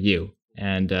for you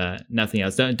and nothing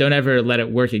else. Don't ever let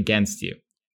it work against you.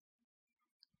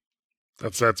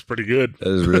 That's pretty good. That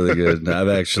is really good. I've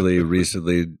actually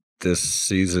recently this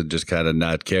season just kind of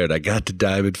not cared. I got to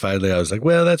diamond finally. I was like,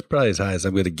 well, that's probably as high as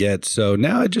I'm going to get. So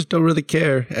now I just don't really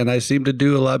care. And I seem to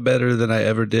do a lot better than I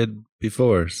ever did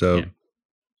before. So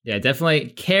yeah, definitely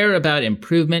care about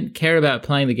improvement, care about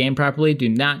playing the game properly. Do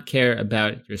not care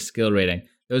about your skill rating.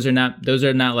 Those are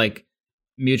not like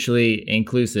mutually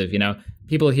inclusive. You know,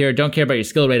 people here don't care about your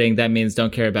skill rating. That means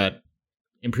don't care about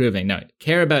improving. No,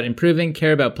 care about improving,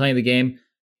 care about playing the game.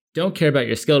 Don't care about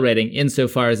your skill rating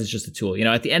insofar as it's just a tool. You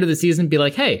know, at the end of the season, be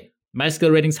like, hey, my skill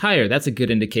rating's higher. That's a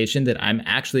good indication that I'm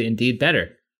actually indeed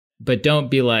better. But don't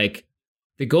be like,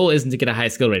 the goal isn't to get a high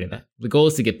skill rating. The goal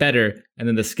is to get better, and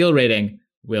then the skill rating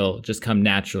will just come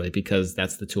naturally because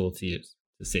that's the tool to use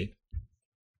to see.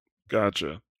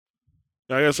 Gotcha.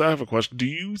 Now, I guess I have a question. Do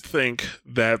you think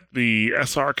that the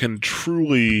SR can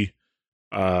truly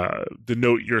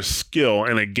denote your skill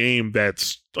in a game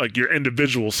that's like your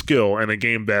individual skill in a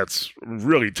game that's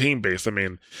really team-based? I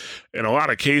mean, in a lot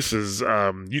of cases,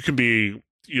 you can be,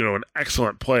 an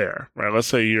excellent player, right? Let's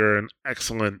say you're an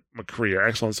excellent McCree or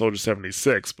excellent Soldier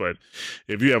 76, but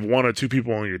if you have one or two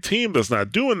people on your team that's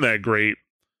not doing that great,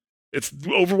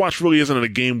 Overwatch really isn't a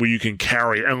game where you can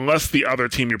carry unless the other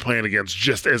team you're playing against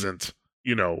just isn't,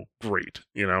 great,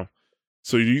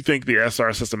 So do you think the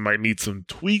SR system might need some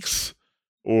tweaks?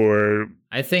 Or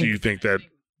do you think that?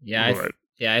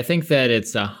 I think that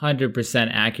it's 100%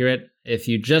 accurate. If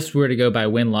you just were to go by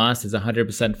win-loss, it's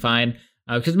 100% fine.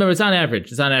 Because remember, it's on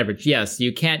average. Yes,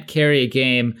 you can't carry a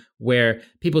game where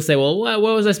people say, well, what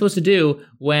was I supposed to do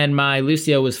when my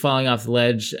Lucio was falling off the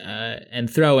ledge and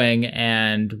throwing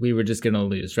and we were just going to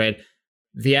lose, right?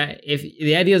 The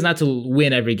idea is not to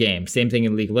win every game. Same thing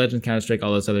in League of Legends, Counter-Strike,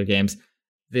 all those other games.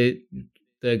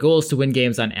 The goal is to win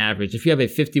games on average. If you have a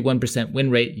 51% win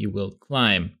rate, you will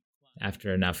climb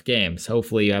after enough games.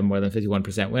 Hopefully you have more than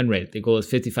 51% win rate. The goal is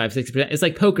 55, 60%. It's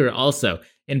like poker also.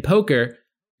 In poker,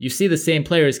 you see the same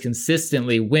players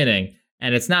consistently winning,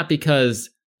 and it's not because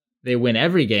they win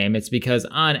every game. It's because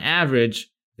on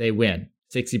average, they win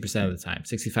 60% of the time,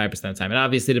 65% of the time. It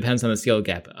obviously depends on the skill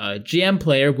gap. A GM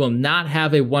player will not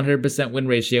have a 100% win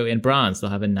ratio in bronze.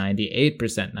 They'll have a 98%,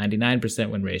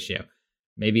 99% win ratio.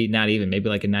 Maybe not even, maybe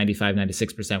like a 95,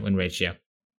 96% win ratio.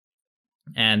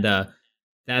 And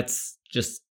that's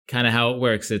just kind of how it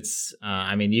works. It's,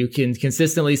 you can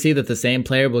consistently see that the same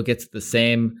player will get to the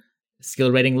same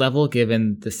skill rating level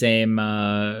given the same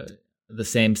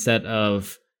set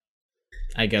of,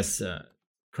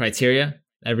 criteria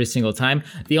every single time.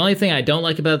 The only thing I don't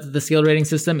like about the skill rating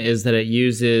system is that it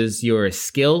uses your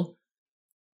skill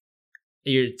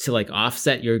to like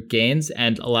offset your gains,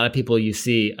 and a lot of people you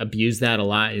see abuse that a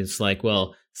lot. It's like,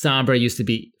 well, Sombra used to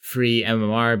be free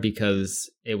MMR because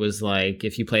it was like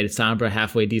if you played Sombra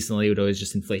halfway decently, it would always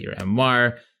just inflate your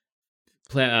MMR.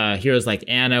 Heroes like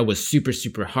Ana was super,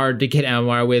 super hard to get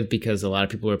MMR with because a lot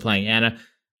of people were playing Ana.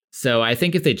 So I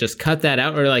think if they just cut that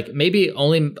out, or like maybe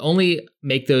only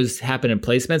make those happen in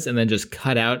placements and then just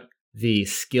cut out the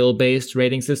skill-based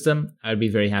rating system, I'd be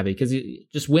very happy, because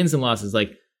just wins and losses,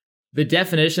 like the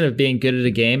definition of being good at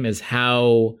a game is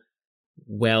how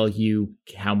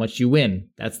much you win.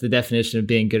 That's the definition of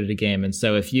being good at a game. And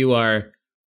so if you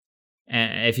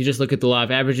just look at the law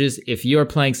of averages, if you're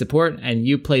playing support and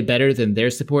you play better than their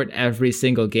support every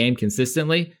single game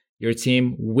consistently, your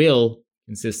team will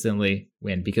consistently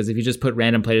win. Because if you just put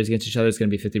random players against each other, it's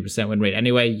going to be 50% win rate.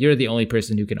 Anyway, you're the only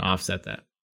person who can offset that.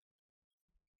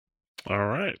 All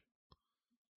right.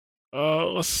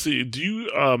 Let's see.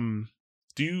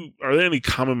 Are there any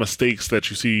common mistakes that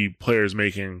you see players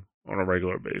making on a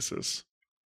regular basis?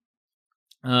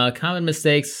 Common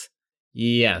mistakes.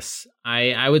 Yes.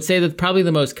 I would say that probably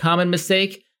the most common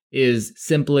mistake is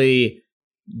simply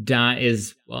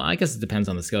I guess it depends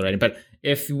on the skill rating, but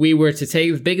if we were to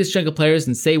take the biggest chunk of players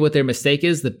and say what their mistake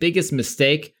is, the biggest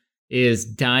mistake is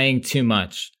dying too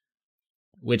much,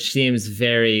 which seems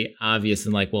very obvious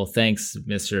and like, well, thanks,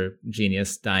 Mr.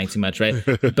 Genius, dying too much, right?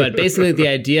 But basically the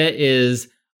idea is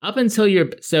up until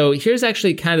so here's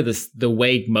actually kind of the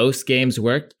way most games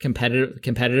work,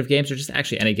 competitive games, or just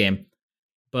actually any game.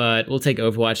 But we'll take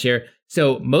Overwatch here.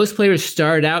 So most players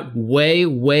start out way,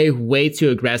 way, way too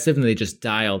aggressive, and they just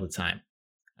die all the time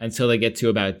until they get to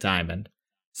about diamond.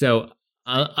 So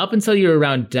up until you're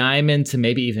around diamond to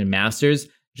maybe even masters,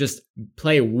 just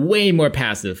play way more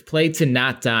passive. Play to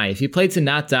not die. If you play to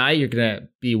not die, you're going to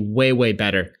be way, way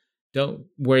better. Don't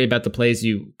worry about the plays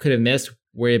you could have missed.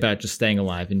 Worry about just staying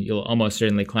alive, and you'll almost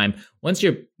certainly climb. Once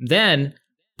you're then,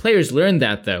 players learn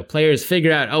that though. Players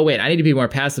figure out, oh wait, I need to be more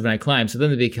passive when I climb. So then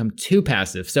they become too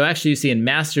passive. So actually you see in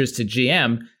Masters to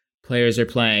GM, players are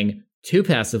playing too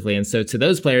passively. And so to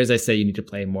those players, I say you need to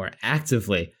play more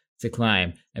actively to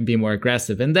climb and be more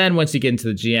aggressive. And then once you get into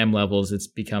the GM levels, it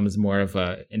becomes more of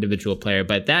a individual player.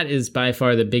 But that is by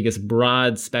far the biggest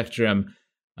broad spectrum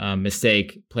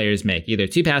mistake players make, either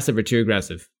too passive or too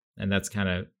aggressive. And that's kind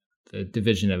of the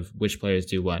division of which players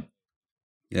do what.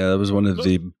 Yeah, that was one of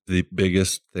the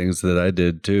biggest things that I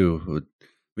did too. I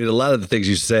mean, a lot of the things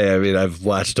you say, I mean, I've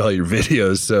watched all your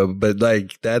videos, so, but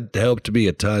like that helped me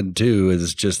a ton too.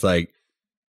 Is just like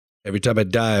every time I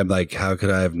die, I'm like, how could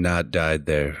I have not died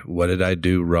there? What did I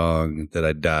do wrong that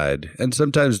I died? And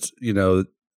sometimes, you know,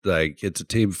 like it's a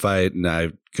team fight and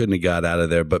I couldn't have got out of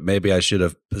there, but maybe I should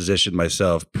have positioned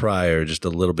myself prior just a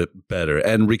little bit better.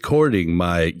 And recording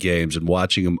my games and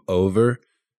watching them over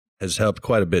has helped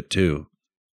quite a bit too.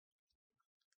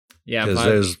 Yeah,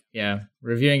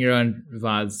 reviewing your own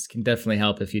VODs can definitely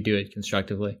help if you do it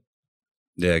constructively.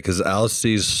 Yeah, because I'll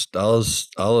see stuff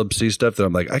that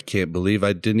I'm like, I can't believe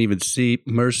I didn't even see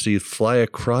Mercy fly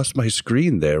across my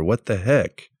screen there. What the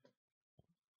heck?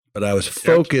 But I was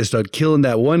focused on killing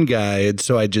that one guy, and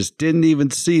so I just didn't even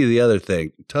see the other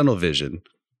thing. Tunnel vision.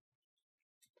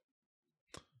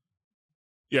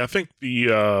 Yeah, I think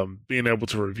the being able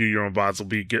to review your own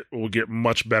VODs will get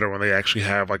much better when they actually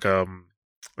have like a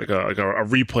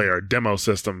replay or demo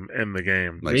system in the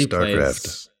game, like Replays,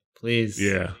 StarCraft. Please,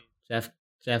 yeah,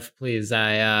 Jeff, please.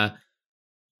 I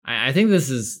think this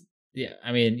is. Yeah,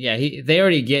 I mean, yeah, they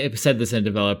already said this in a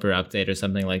developer update or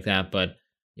something like that, but.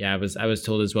 Yeah, I was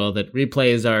told as well that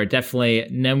replays are definitely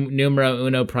numero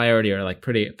uno priority, or like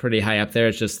pretty high up there.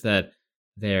 It's just that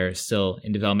they're still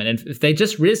in development. And if they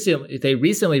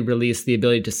recently released the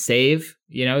ability to save,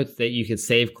 you know, that you could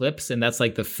save clips, and that's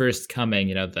like the first coming,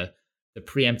 you know, the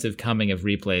preemptive coming of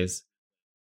replays.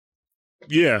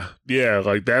 Yeah,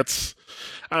 like that's.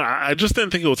 I just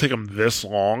didn't think it would take them this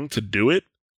long to do it,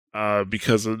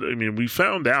 because I mean we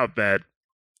found out that.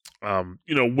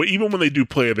 You know, even when they do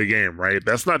play of the game, right?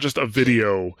 That's not just a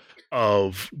video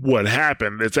of what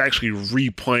happened. It's actually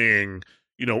replaying,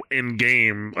 you know, in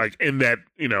game, like in that,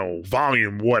 you know,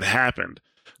 volume, what happened.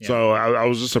 Yeah. So I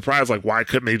was just surprised, like, why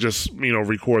couldn't they just, you know,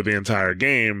 record the entire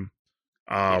game,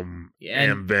 and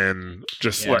then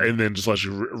just let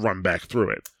you run back through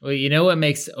it. Well, you know what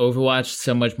makes Overwatch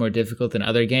so much more difficult than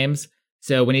other games?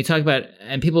 So when you talk about,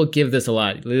 and people give this a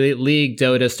lot, League,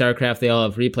 Dota, StarCraft, they all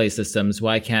have replay systems.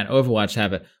 Why can't Overwatch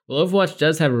have it? Well, Overwatch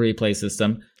does have a replay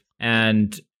system,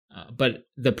 and but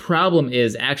the problem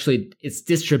is actually its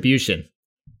distribution.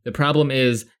 The problem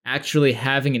is actually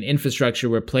having an infrastructure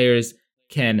where players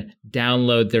can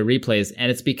download their replays,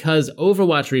 and it's because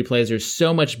Overwatch replays are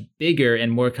so much bigger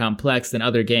and more complex than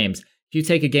other games. If you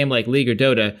take a game like League or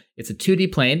Dota, it's a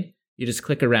 2D plane, you just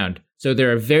click around. So there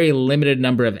are a very limited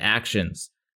number of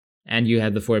actions, and you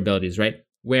have the 4 abilities, right?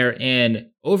 Where in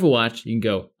Overwatch, you can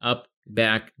go up,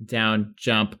 back, down,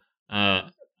 jump,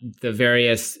 the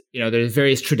various, you know, there's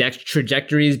various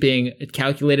trajectories being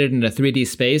calculated in a 3D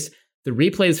space. The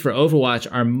replays for Overwatch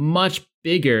are much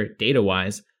bigger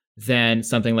data-wise than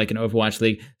something like an Overwatch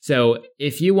League. So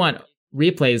if you want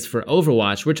replays for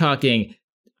Overwatch, we're talking,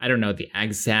 I don't know the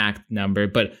exact number,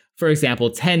 but for example,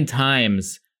 10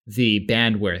 times the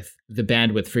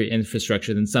bandwidth for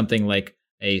infrastructure than something like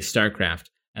a StarCraft.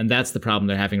 And that's the problem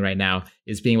they're having right now,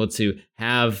 is being able to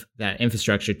have that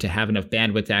infrastructure to have enough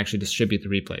bandwidth to actually distribute the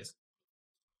replays.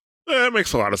 That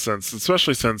makes a lot of sense,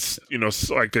 especially since, you know,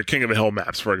 like the King of the Hill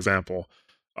maps, for example,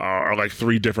 are like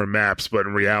 3 different maps, but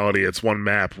in reality, it's one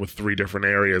map with 3 different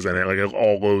areas in it. Like it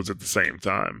all loads at the same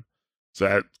time. So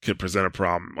that could present a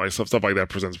problem. Like stuff like that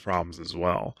presents problems as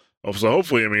well. So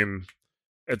hopefully, I mean,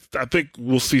 I think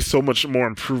we'll see so much more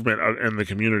improvement in the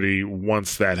community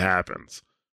once that happens,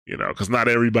 you know, because not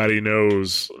everybody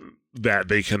knows that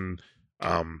they can,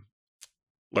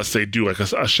 let's say, do like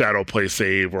a shadow play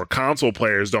save, or console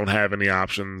players don't have any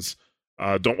options.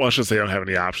 I shouldn't say they don't have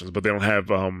any options, but they don't have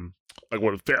a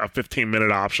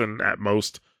 15-minute option at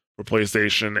most for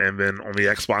PlayStation, and then on the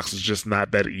Xbox it's just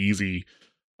not that easy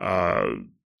to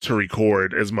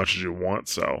record as much as you want.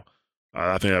 So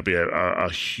I think that'd be a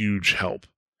huge help.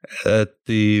 At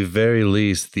the very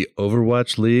least, the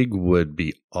Overwatch League would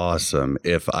be awesome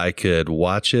if I could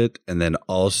watch it and then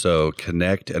also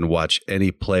connect and watch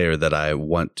any player that I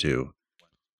want to.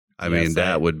 I mean,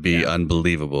 that would be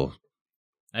unbelievable.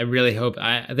 I really hope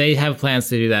they have plans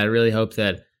to do that. I really hope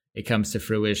that it comes to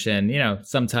fruition,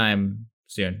 sometime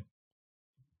soon.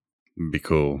 It'd be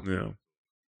cool. Yeah.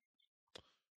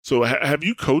 So have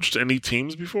you coached any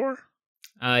teams before?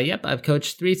 Yep, I've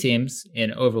coached 3 teams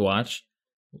in Overwatch.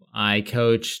 I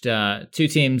coached 2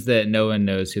 teams that no one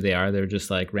knows who they are. They're just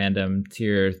like random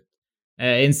tier.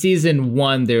 In season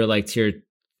 1, they were like tier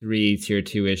 3, tier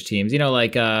 2-ish teams.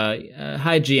 Like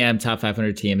high GM, top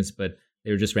 500 teams, but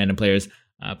they were just random players.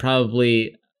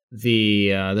 Probably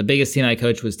the biggest team I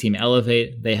coached was Team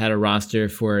Elevate. They had a roster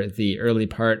for the early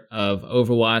part of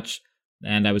Overwatch,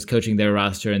 and I was coaching their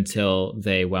roster until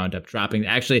they wound up dropping.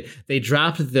 Actually, they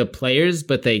dropped the players,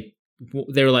 but they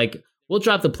were like, we'll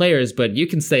drop the players, but you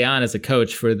can stay on as a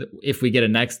coach for if we get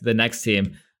the next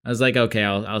team. I was like, okay,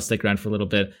 I'll stick around for a little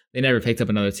bit. They never picked up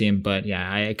another team, but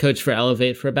yeah, I coached for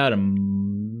Elevate for about a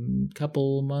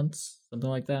couple months, something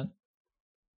like that.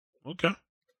 Okay.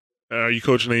 Are you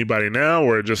coaching anybody now,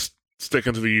 or just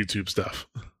sticking to the YouTube stuff?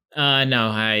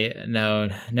 No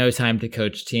time to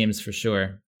coach teams for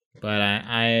sure. But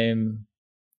I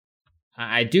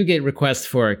do get requests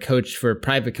for a coach for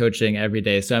private coaching every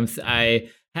day, so I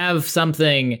have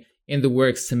something in the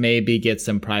works to maybe get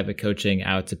some private coaching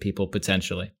out to people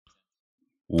potentially.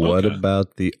 What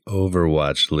about the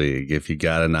Overwatch League? If you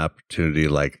got an opportunity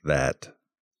like that,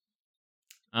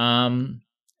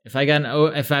 if I've got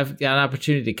an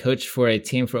opportunity to coach for a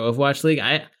team for Overwatch League,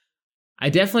 I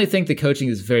definitely think the coaching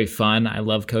is very fun. I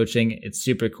love coaching; it's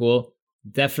super cool.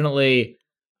 Definitely,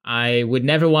 I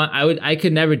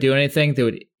could never do anything that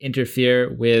would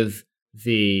interfere with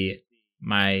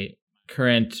my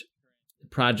current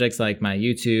projects, like my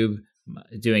YouTube,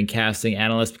 doing casting,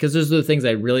 analyst, because those are the things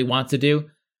I really want to do,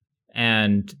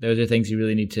 and those are things you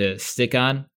really need to stick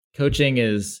on. Coaching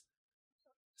is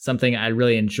something I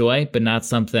really enjoy, but not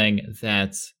something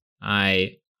that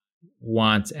I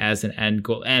want as an end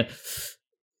goal. And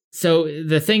so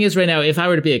the thing is, right now, if I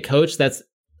were to be a coach, let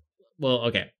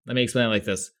me explain it like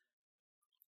this.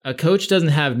 A coach doesn't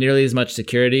have nearly as much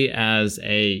security as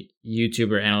a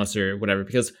YouTuber, analyst, or whatever,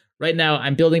 because right now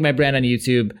I'm building my brand on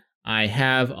YouTube. I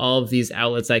have all of these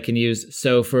outlets I can use.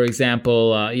 So for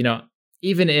example,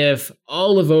 even if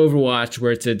all of Overwatch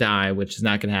were to die, which is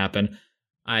not going to happen,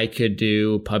 I could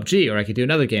do PUBG or I could do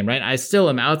another game, right? I still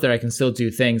am out there. I can still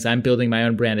do things. I'm building my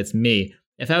own brand. It's me.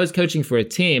 If I was coaching for a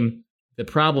team, the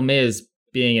problem is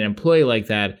being an employee like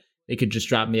that, they could just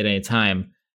drop me at any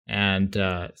time. And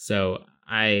so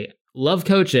I love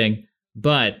coaching,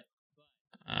 but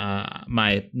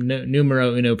my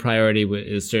numero uno priority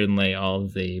is certainly all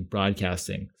of the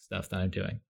broadcasting stuff that I'm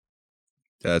doing.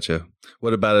 Gotcha.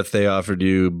 What about if they offered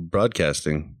you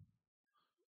broadcasting?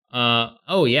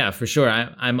 Oh yeah, for sure.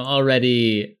 I'm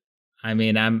bugging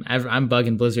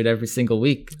Blizzard every single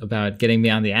week about getting me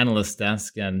on the analyst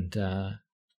desk, and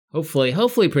hopefully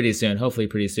pretty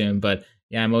soon. But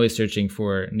yeah, I'm always searching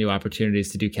for new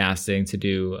opportunities to do casting, to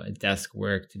do desk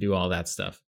work, to do all that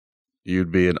stuff.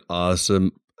 You'd be an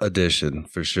awesome addition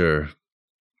for sure.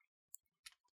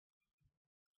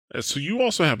 So you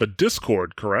also have a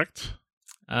Discord, correct?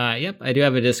 Yep, I do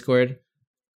have a Discord.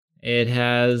 It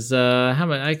has how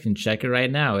much? I can check it right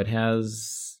now. It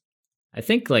has, I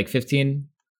think, like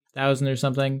 15,000 or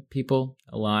something people.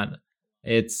 A lot.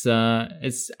 It's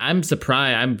I'm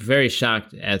surprised. I'm very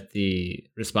shocked at the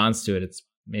response to it. It's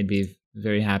made me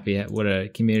very happy at what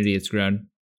a community it's grown.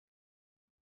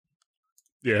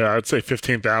 Yeah, I'd say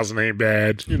 15,000 ain't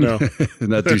bad. Not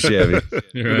too shabby.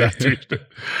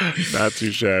 Not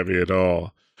too shabby at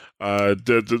all.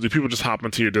 Do people just hop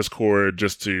into your Discord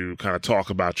just to kind of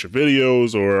talk about your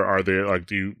videos, or are they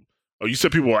like, you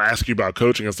said people will ask you about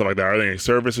coaching and stuff like that. Are there any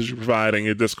services you provide in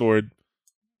your Discord?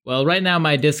 Well, right now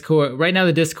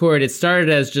the Discord, it started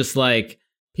as just like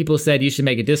people said you should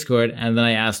make a Discord, and then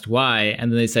I asked why,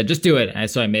 and then they said just do it, and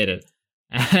so I made it.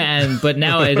 But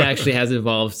now it actually has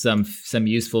evolved some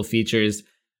useful features.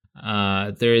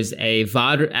 There's a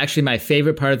VOD. Actually, my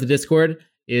favorite part of the Discord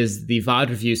is the VOD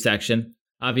review section.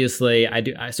 Obviously, I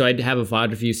have a VOD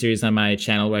review series on my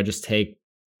channel where I just take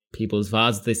people's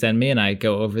VODs that they send me and I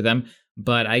go over them.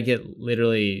 But I get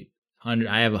literally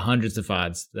I have hundreds of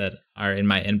VODs that are in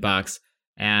my inbox,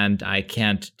 and I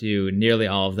can't do nearly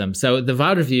all of them. So the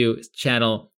VOD review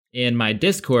channel in my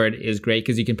Discord is great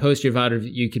because you can post your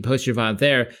VOD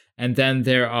there, and then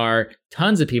there are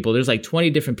tons of people. There's like 20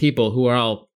 different people who are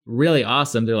all really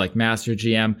awesome. They're like Master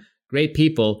GM, great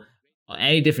people,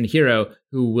 any different hero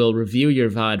who will review your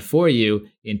VOD for you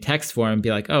in text form and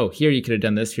be like, oh, here you could have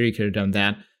done this, here you could have done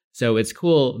that. So it's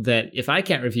cool that if I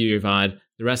can't review your VOD,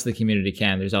 the rest of the community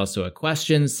can. There's also a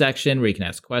questions section where you can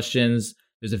ask questions.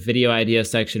 There's a video idea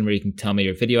section where you can tell me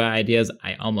your video ideas.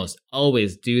 I almost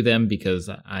always do them because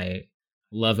I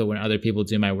love it when other people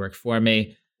do my work for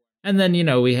me. And then,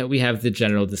 we have the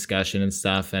general discussion and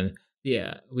stuff. And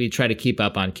yeah, we try to keep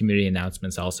up on community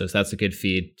announcements also. So that's a good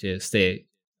feed to stay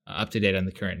up to date on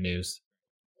the current news.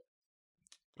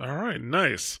 All right,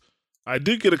 nice. I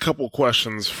did get a couple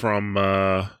questions from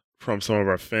some of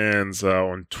our fans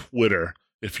on Twitter,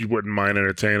 if you wouldn't mind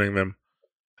entertaining them.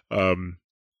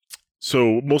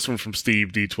 So most of them from Steve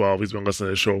D12. He's been listening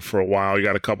to the show for a while. He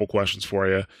got a couple questions for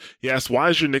you. He asked, why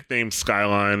is your nickname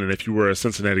Skyline, and if you were a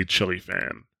Cincinnati Chili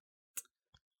fan?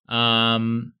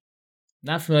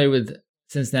 Not familiar with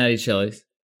Cincinnati Chili's.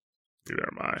 Neither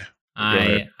am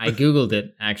I Googled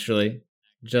it, actually,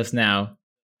 just now,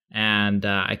 and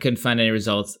I couldn't find any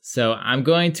results. So I'm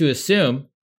going to assume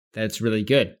that it's really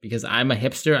good, because I'm a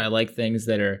hipster. I like things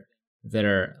that are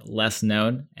less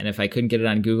known, and if I couldn't get it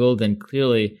on Google, then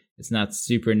clearly it's not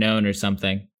super known or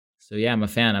something. So yeah, I'm a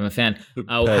fan. How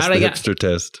did I get hipster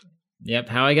test? Yep,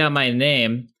 how I got my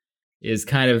name is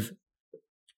kind of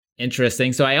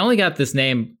interesting. So I only got this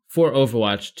name for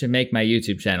Overwatch to make my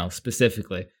YouTube channel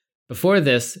specifically. Before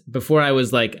I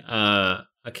was like a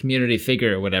community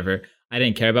figure or whatever, I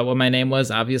didn't care about what my name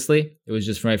was, obviously. It was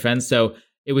just for my friends. So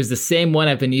it was the same one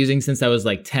I've been using since I was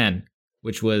like 10,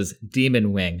 which was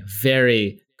Demon Wing.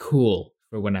 Very cool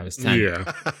for when I was 10.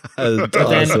 Yeah.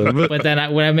 Awesome. But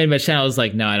then when I made my channel, I was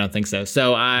like, no, I don't think so.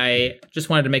 So I just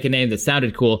wanted to make a name that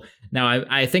sounded cool. Now,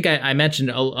 I think I mentioned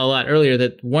a lot earlier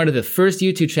that one of the first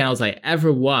YouTube channels I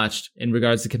ever watched in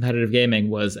regards to competitive gaming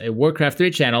was a Warcraft 3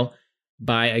 channel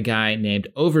by a guy named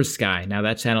Oversky. Now,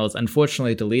 that channel is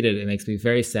unfortunately deleted. It makes me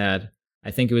very sad.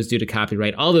 I think it was due to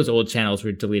copyright. All those old channels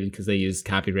were deleted because they used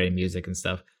copyrighted music and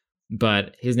stuff.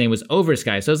 But his name was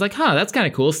Oversky. So I was like, that's kind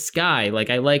of cool. Sky. Like,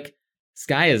 I like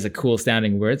Sky is a cool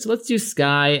sounding word. So let's do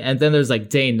Sky. And then there's like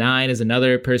Day 9 is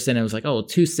another person. I was like,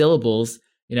 2 syllables.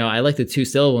 I like the 2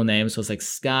 syllable names. So I was like,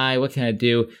 Sky, what can I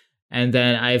do? And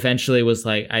then I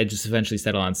just eventually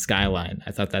settled on Skyline.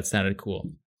 I thought that sounded cool.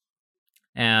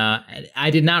 I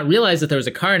did not realize that there was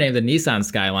a car named the Nissan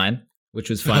Skyline, which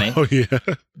was funny. Oh, yeah.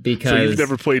 Because So you've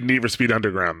never played Need for Speed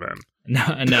Underground then? No.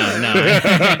 I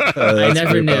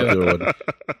never knew.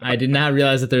 I did not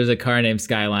realize that there was a car named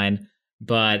Skyline,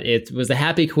 but it was a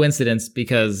happy coincidence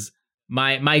because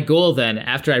my goal then,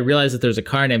 after I realized that there's a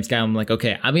car named Skyline, I'm like,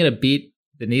 okay, I'm going to beat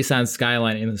the Nissan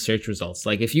Skyline in the search results.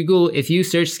 Like if you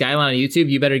search Skyline on YouTube,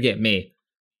 you better get me.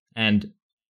 And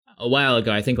a while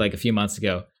ago, I think like a few months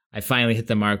ago, I finally hit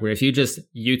the mark where if you just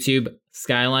YouTube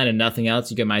Skyline and nothing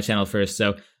else, you get my channel first.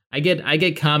 So I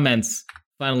get comments,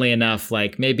 funnily enough,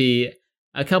 like maybe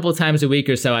a couple times a week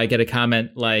or so, I get a comment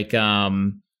like I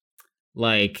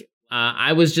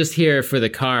was just here for the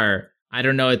car. I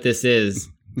don't know what this is,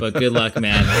 but good luck,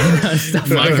 man. Stuff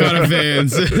My like kind of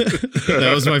fans.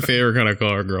 That was my favorite kind of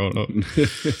car growing up.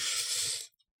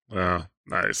 Oh,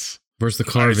 nice. Where's the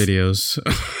car videos?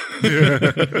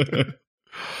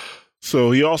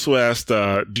 So he also asked,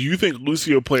 do you think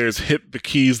Lucio players hit the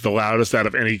keys the loudest out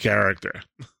of any character?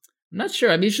 I'm not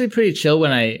sure. I'm usually pretty chill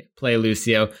when I play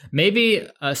Lucio. Maybe,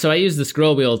 so I use the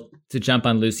scroll wheel to jump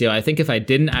on Lucio. I think if I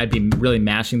didn't, I'd be really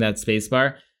mashing that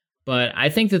spacebar. But I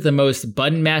think that the most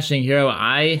button mashing hero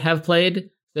I have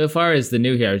played so far is the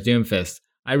new hero, Doomfist.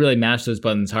 I really mash those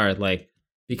buttons hard, like,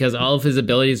 because all of his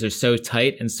abilities are so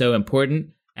tight and so important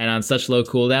and on such low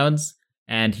cooldowns.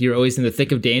 And you're always in the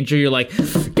thick of danger. You're like,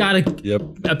 gotta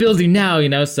ability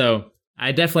now, So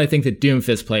I definitely think that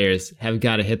Doomfist players have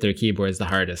got to hit their keyboards the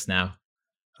hardest now.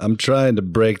 I'm trying to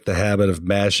break the habit of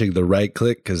mashing the right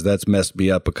click because that's messed me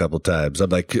up a couple times. I'm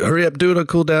like, hurry up, do it on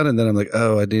cooldown. And then I'm like,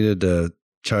 I needed to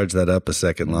charge that up a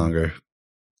second longer.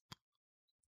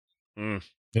 Yeah,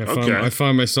 I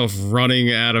find myself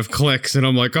running out of clicks and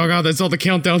I'm like, oh God, that's all the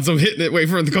countdowns. I'm hitting it. Wait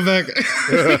for it to come back.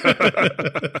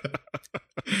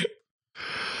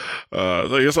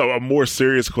 So I guess a more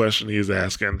serious question he's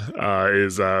asking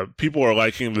is people are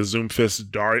liking the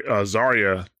Doomfist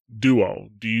Zarya duo.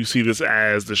 Do you see this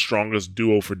as the strongest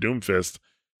duo for Doomfist,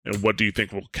 and what do you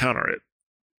think will counter it?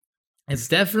 It's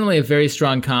definitely a very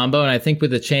strong combo, and I think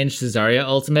with the change to Zarya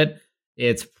ultimate,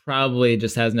 it's probably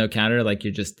just has no counter. Like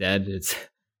you're just dead. It's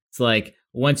like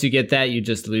once you get that, you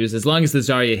just lose. As long as the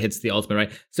Zarya hits the ultimate,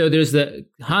 right? So there's the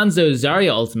Hanzo Zarya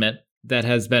ultimate that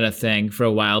has been a thing for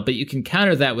a while, but you can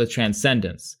counter that with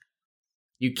Transcendence.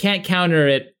 You can't counter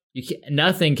it.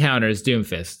 Nothing counters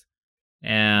Doomfist.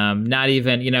 Not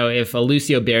even, if a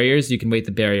Lucio barriers, you can wait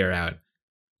the barrier out,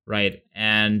 right?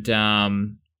 And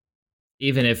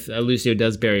even if a Lucio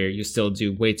does barrier, you still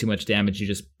do way too much damage. You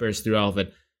just burst through all of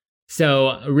it.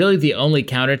 So really the only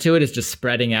counter to it is just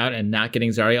spreading out and not getting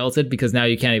Zarya ulted, because now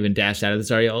you can't even dash out of the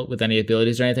Zarya ult with any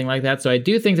abilities or anything like that. So I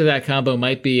do think that combo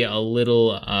might be a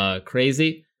little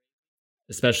crazy,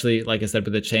 especially, like I said,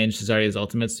 with the change to Zarya's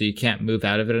ultimate, so you can't move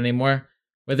out of it anymore.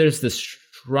 Whether it's the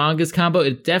strongest combo,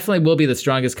 it definitely will be the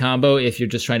strongest combo if you're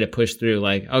just trying to push through.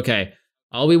 Like, okay,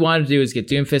 all we want to do is get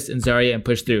Doomfist and Zarya and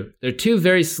push through. They're two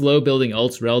very slow building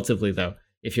ults relatively, though,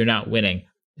 if you're not winning.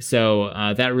 So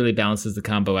that really balances the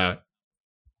combo out.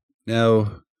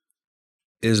 Now,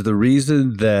 is the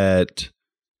reason that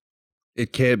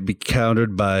it can't be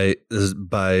countered by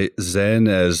Zen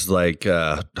as like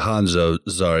Hanzo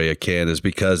Zarya can is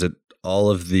because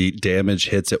all of the damage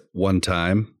hits at one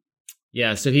time?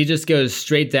 Yeah, so he just goes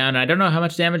straight down. I don't know how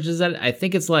much damage is that. I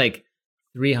think it's like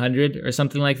 300 or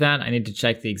something like that. I need to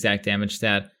check the exact damage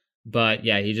stat. But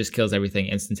yeah, he just kills everything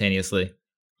instantaneously.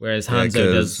 Whereas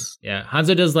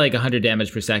Hanzo does like 100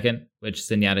 damage per second, which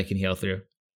Zenyatta can heal through.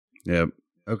 Yep.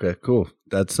 Okay, cool.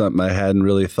 That's something I hadn't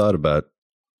really thought about.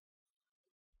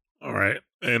 All right.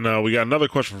 And we got another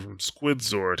question from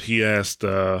Squidzord. He asked,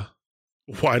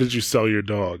 why did you sell your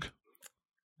dog?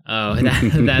 Oh,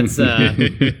 that's I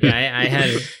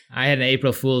had an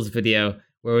April Fool's video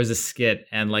where it was a skit,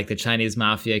 and like the Chinese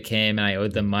mafia came and I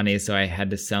owed them money, so I had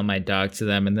to sell my dog to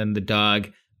them, and then the dog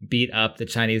beat up the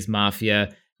Chinese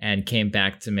mafia and came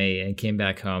back to me and came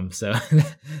back home. So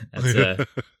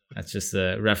that's just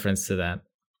a reference to that.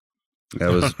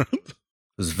 That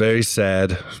was very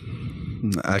sad.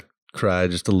 I cried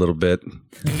just a little bit.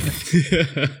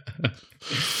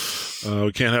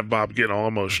 We can't have Bob getting all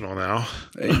emotional now.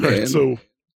 Hey, all right, so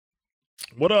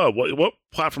what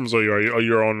platforms are you? Are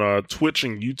you on Twitch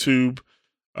and YouTube?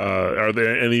 Are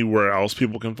there anywhere else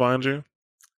people can find you?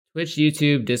 Twitch,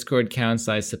 YouTube, Discord counts,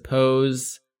 I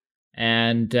suppose.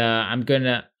 And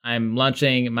I'm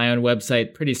launching my own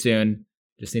website pretty soon.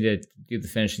 Just need to do the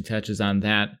finishing touches on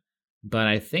that. But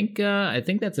I think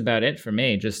that's about it for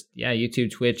me. Just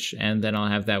YouTube, Twitch, and then I'll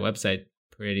have that website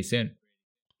pretty soon.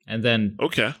 And then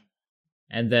okay.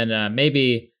 And then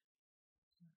maybe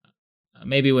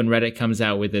when Reddit comes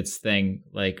out with its thing,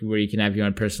 like where you can have your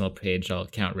own personal page, I'll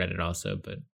count Reddit also.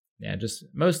 But yeah, just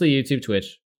mostly YouTube,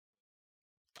 Twitch.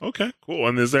 Okay, cool.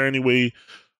 And is there any way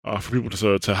for people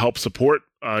to help support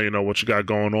what you got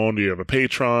going on? Do you have a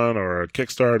Patreon or a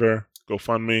Kickstarter,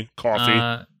 GoFundMe,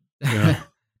 coffee?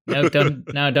 No,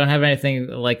 don't have anything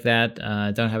like that.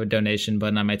 Don't have a donation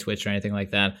button on my Twitch or anything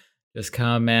like that. Just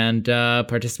come and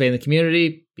participate in the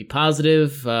community. Be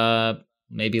positive.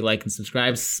 Maybe like and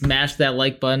subscribe. Smash that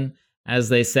like button, as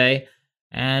they say.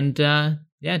 And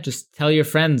just tell your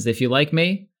friends. If you like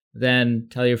me, then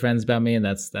tell your friends about me, and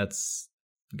that's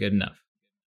good enough.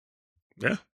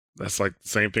 Yeah, that's like the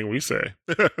same thing we say.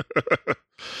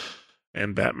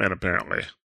 And Batman, apparently.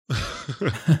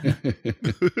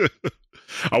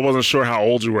 I wasn't sure how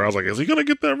old you were. I was like, is he going to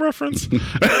get that reference?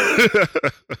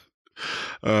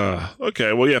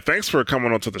 Okay. Well, yeah, thanks for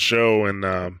coming onto the show and,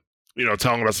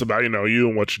 telling us about, you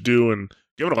and what you do and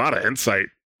giving a lot of insight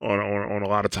on a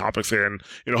lot of topics here. And,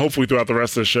 hopefully throughout the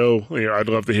rest of the show, I'd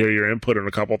love to hear your input on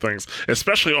a couple things,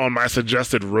 especially on my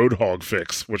suggested Roadhog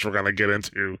fix, which we're going to get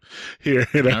into here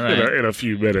in a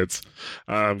few minutes.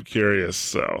 I'm curious.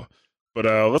 So, but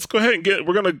let's go ahead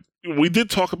and we did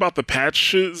talk about the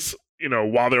patches,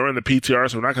 while they were in the PTR,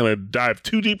 so we're not going to dive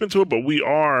too deep into it, but we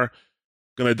are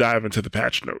going to dive into the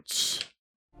patch notes.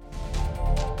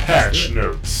 Patch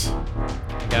notes.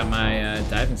 Got my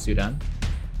diving suit on.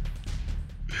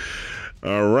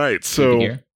 All right,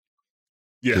 so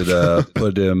yeah, should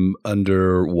put him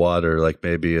underwater, like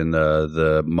maybe in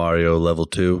the Mario level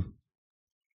 2.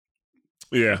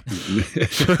 Yeah,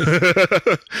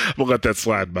 we'll let that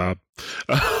slide, Bob.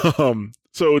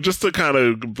 So just to kind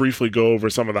of briefly go over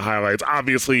some of the highlights,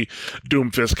 obviously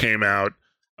Doomfist came out,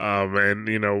 and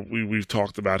we've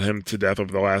talked about him to death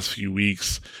over the last few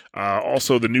weeks.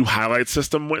 Also, the new highlight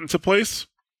system went into place.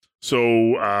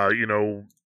 So,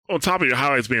 on top of your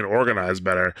highlights being organized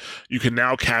better, you can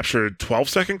now capture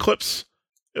 12-second clips,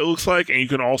 it looks like, and you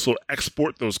can also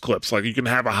export those clips. Like you can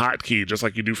have a hotkey just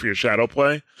like you do for your shadow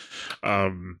play.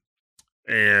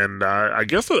 And I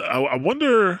guess I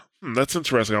wonder. That's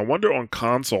interesting. I wonder on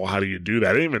console, how do you do that?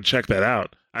 I didn't even check that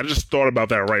out. I just thought about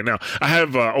that right now. I have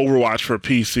Overwatch for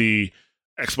PC,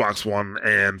 Xbox One,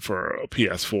 and for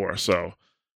PS4. So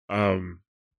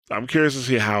I'm curious to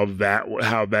see how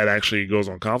that actually goes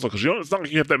on console, because it's not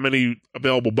like you have that many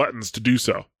available buttons to do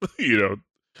so.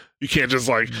 You can't just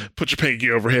like put your pinky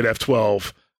over hit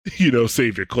F12,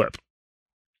 save your clip.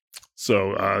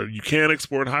 So you can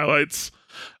export highlights,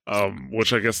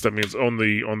 which I guess that means on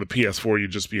the PS4 you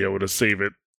just be able to save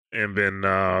it and then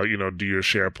do your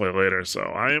share play later. So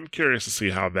I am curious to see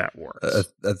how that works.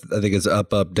 I think it's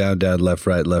up, down, down, left,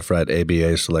 right,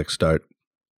 ABA, select, start.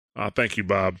 Thank you,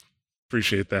 Bob.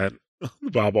 Appreciate that.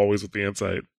 Bob always with the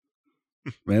insight.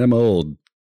 Man, I'm old.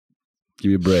 Give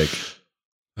me a break.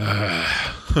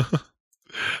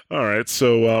 All right.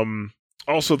 So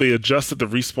also they adjusted the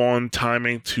respawn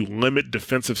timing to limit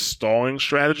defensive stalling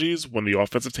strategies when the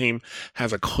offensive team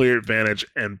has a clear advantage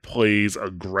and plays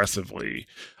aggressively.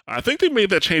 I think they made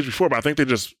that change before, but I think they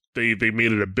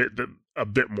made it a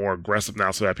bit more aggressive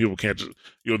now, so that people can't just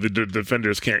the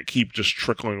defenders can't keep just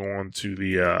trickling on to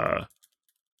the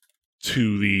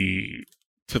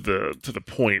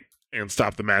point and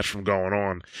stop the match from going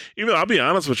on. Even though I'll be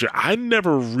honest with you, I didn't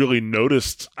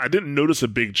notice a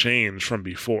big change from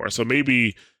before. So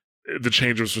maybe the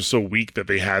changes were so weak that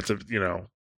they had to,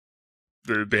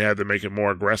 they had to make it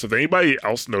more aggressive. Did anybody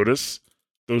else notice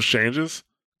those changes?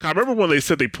 I remember when they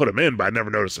said they put them in, but I never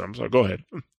noticed them. So go ahead.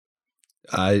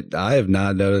 I have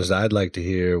not noticed. I'd like to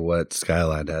hear what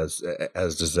Skyline has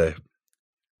to say.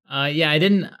 Yeah, I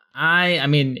didn't. I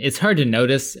mean, it's hard to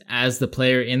notice as the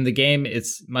player in the game.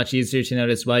 It's much easier to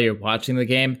notice while you're watching the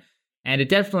game, and it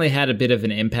definitely had a bit of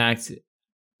an impact.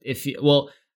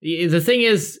 The thing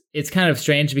is, it's kind of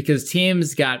strange because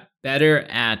teams got better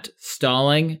at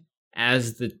stalling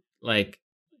as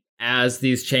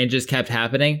these changes kept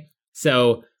happening.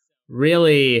 So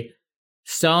really,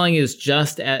 stalling is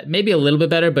just maybe a little bit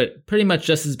better, but pretty much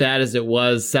just as bad as it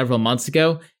was several months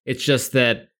ago. It's just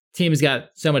that teams got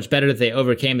so much better that they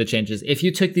overcame the changes. If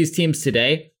you took these teams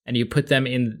today and you put them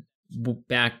in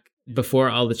back before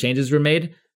all the changes were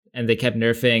made and they kept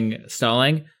nerfing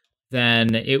stalling,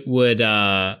 then it would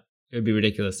be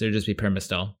ridiculous. There'd just be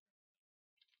perma-stall.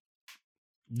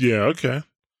 Yeah, okay.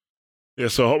 Yeah,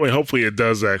 so hopefully it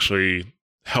does actually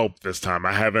help this time.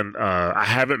 I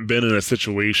haven't been in a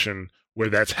situation where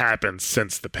that's happened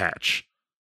since the patch.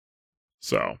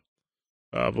 So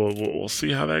we'll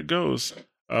see how that goes.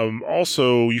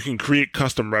 Also, you can create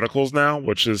custom reticles now,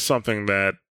 which is something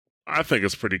that I think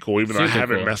is pretty cool, even though I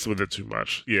haven't messed with it too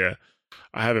much. Yeah,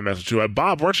 I haven't messed with it too much.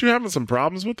 Bob, weren't you having some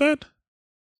problems with that?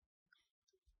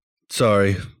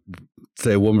 Sorry.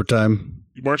 Say it one more time.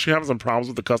 Weren't you having some problems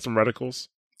with the custom reticles?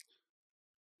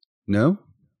 No?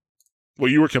 Well,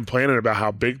 you were complaining about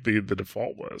how big the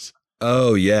default was.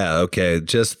 Oh, yeah. Okay.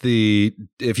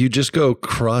 If you just go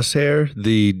crosshair,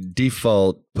 the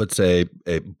default puts a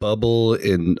bubble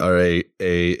in or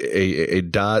a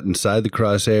dot inside the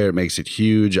crosshair. It makes it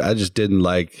huge. I just didn't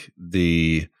like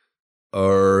the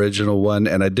original one.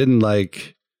 And I didn't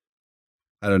like,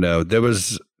 I don't know. There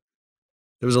was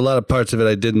a lot of parts of it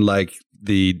I didn't like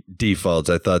the defaults.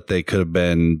 I thought they could have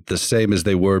been the same as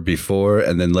they were before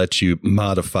and then let you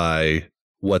modify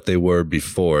what they were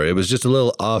before. It was just a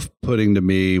little off-putting to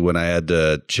me when I had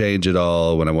to change it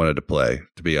all when I wanted to play,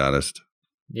 to be honest.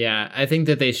 Yeah, I think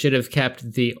that they should have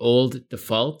kept the old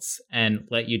defaults and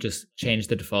let you just change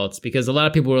the defaults, because a lot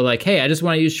of people were like, hey, I just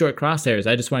want to use short crosshairs.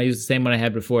 I just want to use the same one I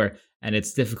had before, and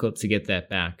it's difficult to get that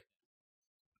back.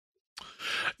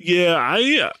 Yeah,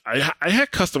 I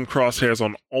had custom crosshairs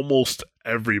on almost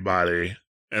everybody,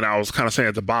 and I was kind of saying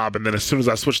it to Bob, and then as soon as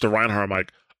I switched to Reinhardt, I'm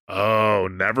like, oh,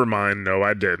 never mind. No,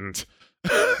 I didn't.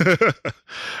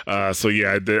 So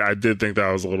yeah, I did think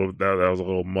that was a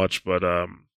little much, but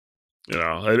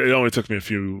it only took me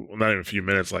not even a few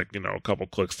minutes, like a couple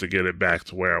clicks to get it back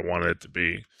to where I wanted it to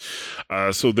be.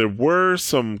 So there were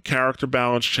some character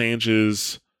balance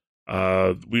changes.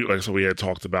 We had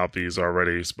talked about these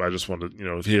already, but I just wanted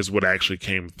here's what actually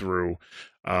came through.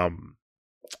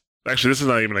 Actually, this is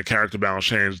not even a character balance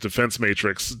change. Defense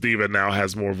Matrix, D.Va now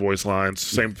has more voice lines.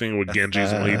 Same thing with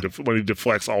Genji's when he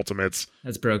deflects ultimates.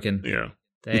 That's broken. Yeah.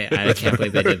 I can't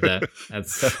believe they did that.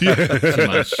 That's too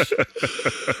much.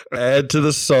 Add to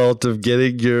the salt of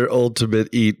getting your ultimate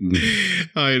eaten.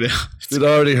 I know. It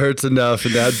already hurts enough,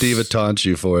 and now D.Va taunts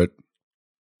you for it.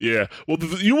 Yeah. Well,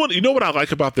 you know what I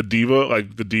like about the D.Va,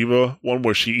 like the D.Va one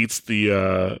where she eats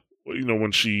the,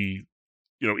 when she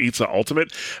eats an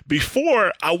ultimate.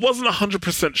 Before, I wasn't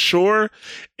 100% sure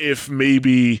if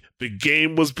maybe the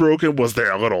game was broken. Was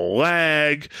there a little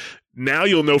lag? Now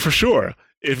you'll know for sure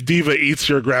if D.Va eats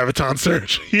your Graviton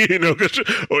Surge,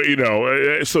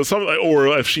 so something like,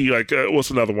 or if she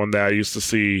what's another one that I used to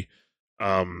see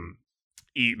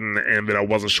eaten, and then I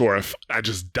wasn't sure if I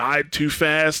just died too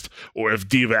fast or if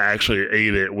D.Va actually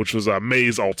ate it, which was a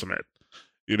Mei's ultimate.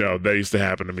 that used to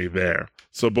happen to me there.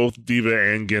 So both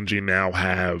Diva and Genji now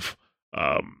have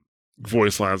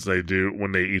voice lines they do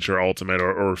when they eat your ultimate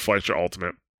or flex your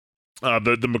ultimate.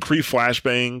 The McCree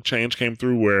flashbang change came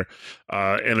through where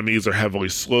enemies are heavily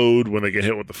slowed when they get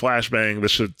hit with the flashbang.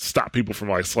 This should stop people from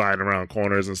like sliding around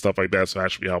corners and stuff like that, so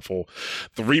that should be helpful.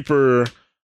 The Reaper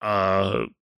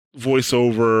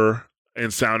voiceover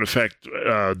and sound effect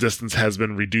distance has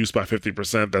been reduced by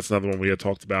 50%. That's another one we had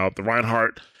talked about. The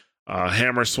Reinhardt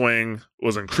hammer swing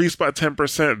was increased by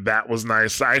 10%. That was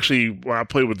nice. When I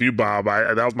played with you, Bob,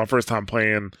 that was my first time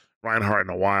playing Reinhardt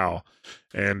in a while,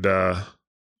 and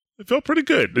it felt pretty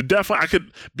good. It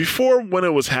definitely, before when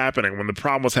it was happening, when the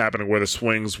problem was happening where the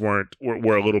swings were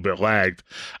a little bit lagged,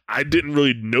 I didn't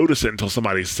really notice it until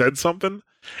somebody said something.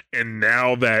 And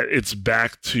now that it's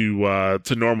back to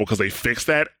normal because they fixed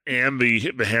that and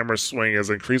the hammer swing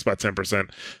has increased by 10%,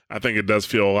 I think it does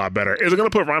feel a lot better. Is it going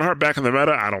to put Reinhardt back in the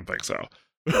meta? I don't think so.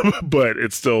 But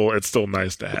it's still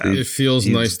nice to have. It feels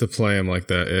nice to play him like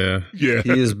that, Yeah.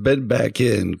 He has been back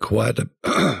in quite a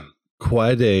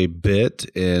bit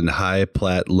in high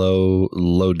plat,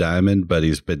 low diamond, but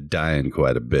he's been dying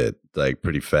quite a bit, like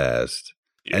pretty fast.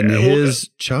 Yeah, and his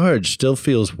charge still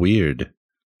feels weird.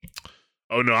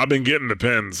 Oh no, I've been getting the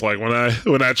pins. Like when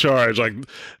I charge, like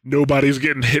nobody's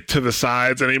getting hit to the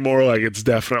sides anymore. Like it's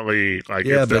definitely but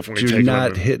you're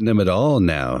not hitting them at all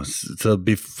now. So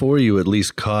before you at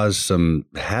least cause some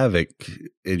havoc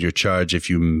in your charge if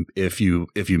you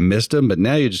missed them, but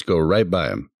now you just go right by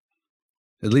them.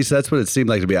 At least that's what it seemed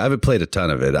like to me. I haven't played a ton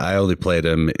of it. I only played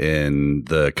him in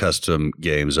the custom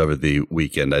games over the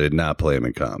weekend. I did not play him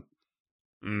in comp.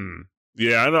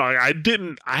 Yeah, I know.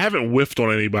 I haven't whiffed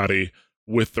on anybody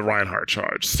with the Reinhardt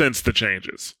charge since the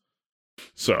changes.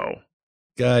 So,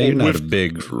 Guy, you're not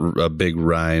a big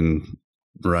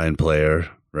Ryan player,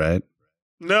 right?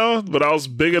 No, but I was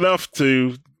big enough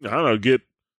to, I don't know, get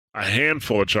a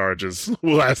handful of charges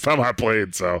last time I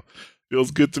played. So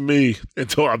feels good to me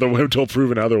until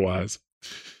proven otherwise.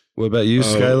 What about you,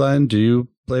 Skyline? Do you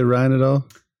play Ryan at all?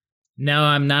 No,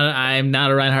 I'm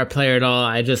not a Reinhardt player at all.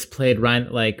 I just played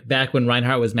like back when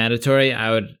Reinhardt was mandatory.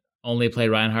 I would only play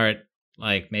Reinhardt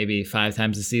like maybe 5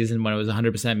 times a season when it was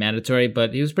 100% mandatory,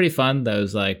 but he was pretty fun. That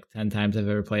was like 10 times I've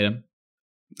ever played him.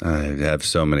 I have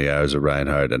so many hours of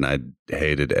Reinhardt, and I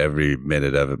hated every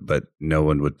minute of it, but no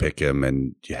one would pick him,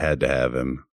 and you had to have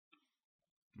him.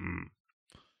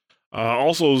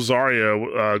 Also,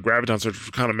 Zarya, Graviton,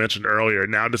 which kind of mentioned earlier,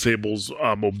 now disables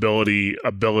mobility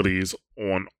abilities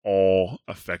on all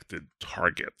affected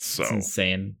targets. So it's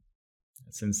insane.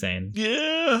 It's insane.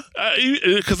 Yeah,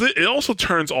 because it also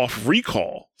turns off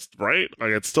recall, right?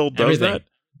 Like it still does Everything. that.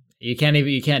 You can't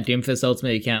Doomfist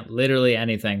ultimate. You can't literally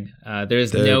anything.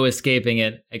 There's no escaping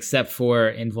it except for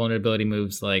invulnerability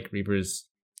moves like Reaper's.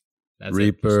 That's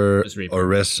Reaper, just Reaper,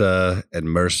 Orisa, and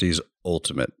Mercy's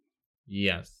ultimate.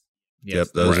 Yes. Yep,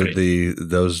 those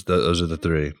are the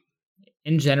 3.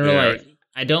 In general,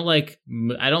 I don't like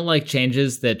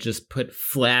changes that just put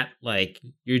flat like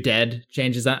you're dead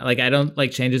changes on. Like I don't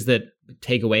like changes that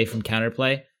take away from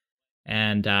counterplay,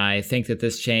 and I think that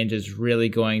this change is really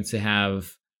going to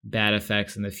have bad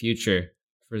effects in the future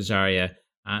for Zarya.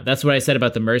 That's what I said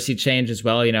about the Mercy change as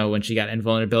well. You know, when she got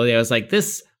invulnerability, I was like,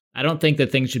 this. I don't think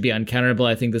that things should be uncounterable.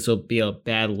 I think this will be a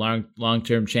bad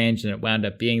long-term change, and it wound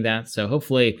up being that. So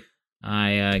hopefully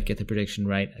I get the prediction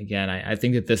right again. I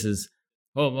think that this is,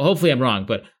 hopefully I'm wrong,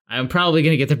 but I'm probably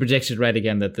going to get the prediction right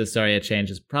again that this Zarya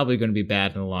change is probably going to be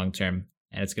bad in the long term,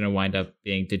 and it's going to wind up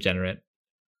being degenerate.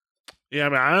 Yeah, I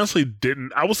mean, I honestly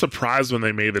didn't. I was surprised when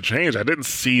they made the change. I didn't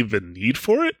see the need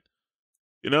for it,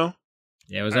 you know?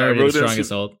 Yeah, it was already the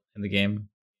strongest ult in the game.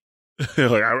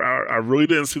 Like, I really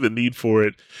didn't see the need for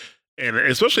it. And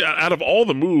especially out of all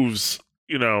the moves,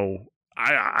 you know,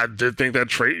 I did think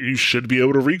that you should be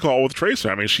able to recall with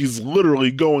Tracer. I mean, she's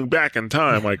literally going back in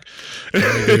time. Like,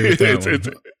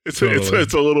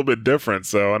 it's a little bit different.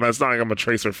 So, and it's not like I'm a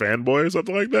Tracer fanboy or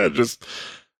something like that.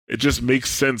 It just makes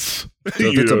sense. So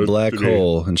if it's a black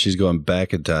hole and she's going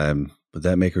back in time, would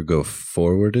that make her go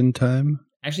forward in time?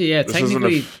 Actually, yeah,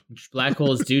 technically, black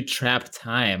holes do trap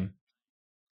time.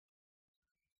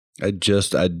 I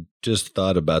just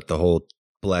thought about the whole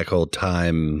black hole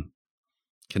time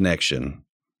connection.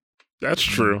 That's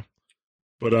true,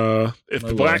 but if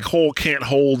the black hole can't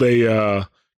hold a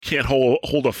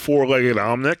 4-legged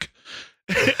Omnic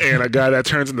and a guy that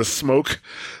turns into smoke,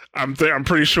 I'm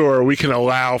pretty sure we can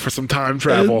allow for some time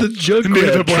travel. The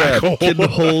Junkrat trap can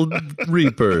hold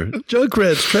Reaper.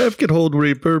 Junkrat's trap can hold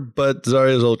Reaper, but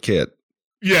Zarya's ult can't.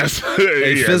 Yes,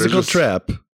 a physical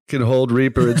trap can hold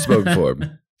Reaper in smoke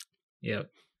form. Yep.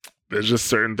 There's just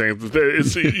certain things.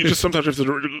 It's, you just sometimes have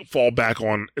to fall back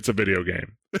on. It's a video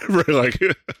game, right? Like,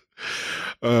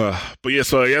 but yeah.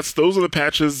 So yes, those are the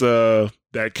patches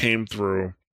that came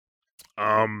through.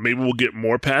 Maybe we'll get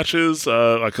more patches,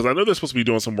 because I know they're supposed to be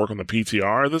doing some work on the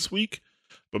PTR this week.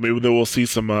 But maybe we'll see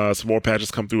some more patches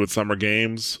come through with summer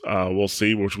games. We'll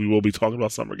see, which we will be talking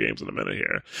about summer games in a minute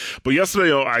here. But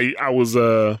yesterday, I was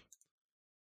I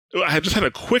had just had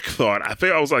a quick thought. I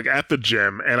think I was like at the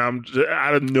gym, and I'm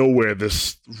out of nowhere.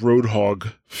 This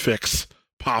Roadhog fix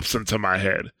pops into my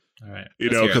head. All right,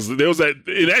 because there was that.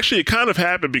 It kind of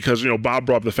happened because Bob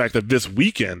brought up the fact that this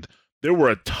weekend there were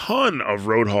a ton of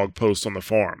Roadhog posts on the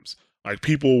forums. Like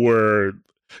people were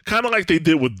kind of like they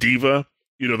did with Diva.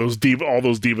 All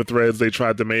those Diva threads they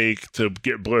tried to make to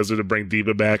get Blizzard to bring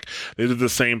Diva back. They did the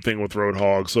same thing with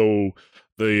Roadhog. So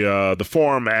the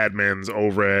forum admins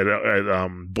over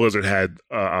at Blizzard had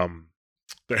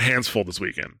their hands full this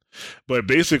weekend. But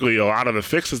basically, a lot of the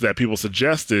fixes that people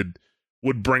suggested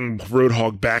would bring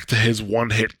Roadhog back to his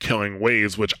one-hit killing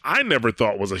ways, which I never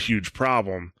thought was a huge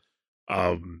problem.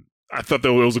 I thought that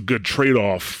it was a good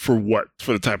trade-off for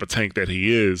the type of tank that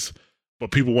he is. But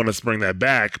people want to bring that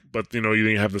back, but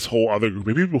you have this whole other group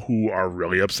of people who are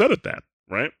really upset at that,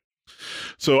 right?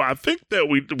 So I think that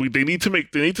they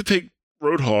need to take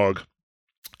Roadhog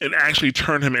and actually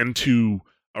turn him into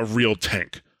a real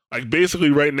tank. Like basically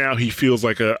right now he feels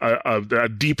like a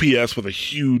DPS with a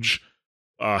huge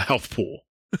health pool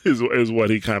is what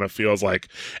he kind of feels like.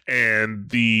 And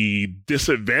the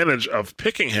disadvantage of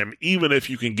picking him, even if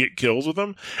you can get kills with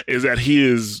him, is that he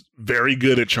is very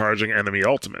good at charging enemy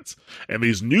ultimates. And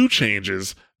these new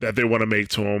changes that they want to make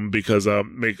to him, because that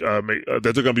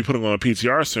they're going to be putting on a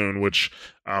PTR soon, which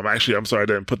actually, I'm sorry I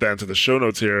didn't put that into the show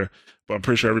notes here, but I'm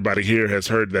pretty sure everybody here has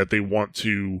heard that they want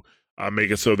to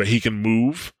make it so that he can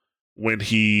move when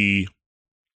he's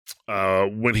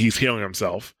healing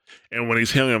himself, and when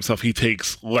he's healing himself he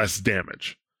takes less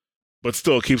damage, but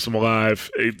still keeps him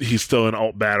alive. He's still an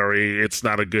alt battery. It's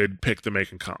not a good pick to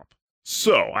make in comp.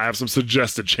 So I have some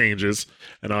suggested changes,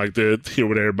 and I like to hear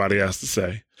what everybody has to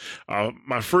say.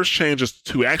 My first change is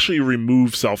to actually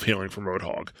remove self-healing from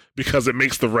Roadhog, because it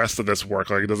makes the rest of this work.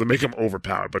 Like, it doesn't make him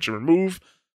overpowered, but you remove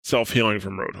self-healing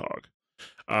from Roadhog.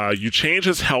 You change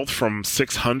his health from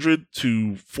 600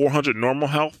 to 400 normal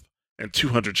health and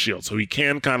 200 shield, so he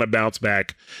can kind of bounce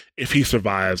back if he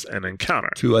survives an encounter.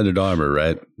 200 armor,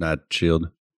 right? Not shield.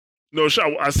 No,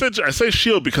 I say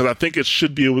shield because I think it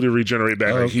should be able to regenerate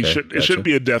back. Okay. It shouldn't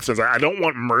be a death sentence. I don't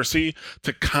want Mercy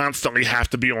to constantly have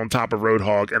to be on top of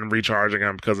Roadhog and recharging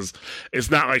him, because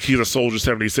it's not like he's a Soldier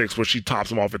 76 where she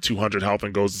tops him off at 200 health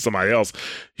and goes to somebody else.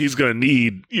 He's going to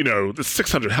need, the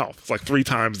 600 health. It's like 3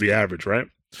 times the average, right?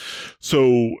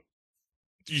 So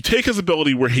you take his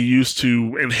ability where he used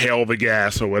to inhale the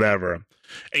gas or whatever,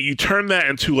 and you turn that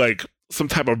into like some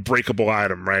type of breakable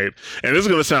item, right? And this is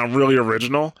going to sound really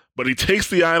original, but he takes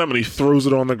the item and he throws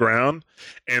it on the ground,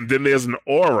 and then there's an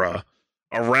aura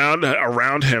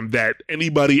around him that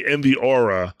anybody in the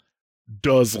aura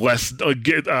does less.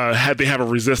 They have a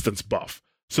resistance buff.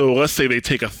 So let's say they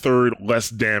take a third less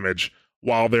damage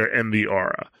while they're in the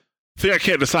aura. The thing I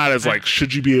can't decide is, like,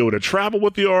 should you be able to travel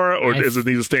with the aura, or does it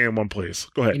need to stay in one place?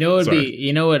 Go ahead.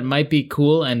 What might be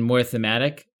cool and more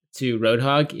thematic to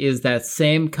Roadhog is that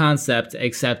same concept,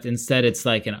 except instead it's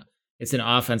an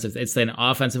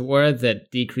offensive aura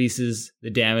that decreases the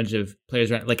damage of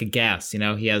players around, like a gas.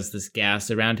 He has this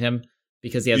gas around him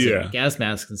because he has like, gas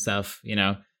masks and stuff.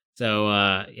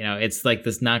 So it's like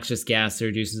this noxious gas that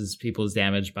reduces people's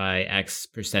damage by X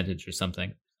percentage or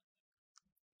something.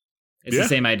 It's the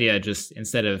same idea, just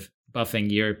instead of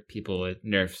buffing your people, it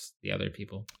nerfs the other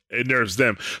people. It nerfs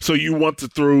them. So you want to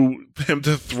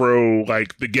throw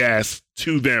like the gas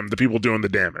to them, the people doing the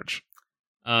damage.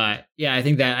 I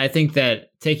think that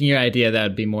taking your idea, that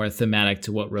would be more thematic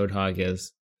to what Roadhog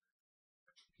is.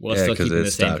 While still keeping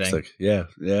the same thing. Yeah.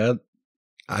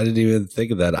 I didn't even think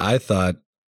of that. I thought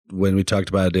when we talked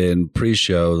about it in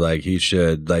pre-show, like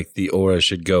the aura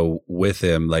should go with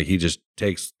him. Like he just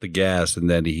takes the gas and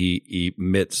then he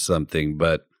emits something.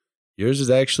 But yours is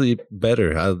actually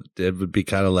better. It would be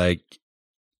kind of like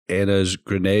Anna's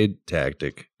grenade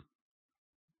tactic.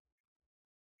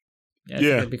 Yeah,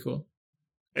 that'd be cool.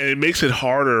 And it makes it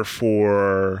harder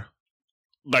for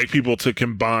like people to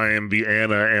combine the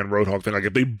Anna and Roadhog thing. Like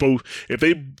if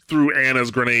they threw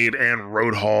Anna's grenade and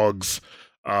Roadhog's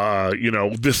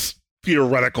this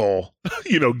theoretical,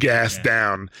 gas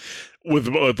down with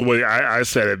the way I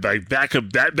said it, like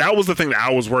that was the thing that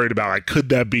I was worried about. Like, could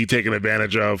that be taken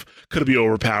advantage of? Could it be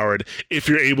overpowered? If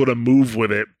you're able to move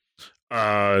with it,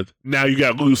 now you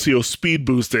got Lucio speed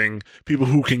boosting people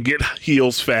who can get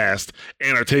heals fast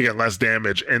and are taking less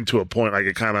damage, and to a point like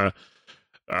it kind of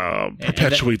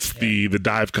perpetuates the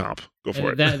dive comp. Go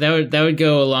for it. That would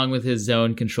go along with his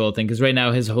zone control thing, because right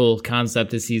now his whole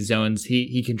concept is he zones.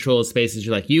 He controls spaces.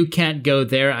 You're like, you can't go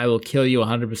there. I will kill you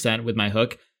 100% with my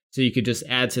hook. So you could just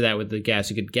add to that with the gas.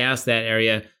 You could gas that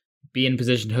area, be in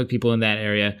position to hook people in that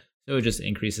area. So it would just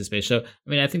increase the space. So I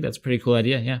mean, I think that's a pretty cool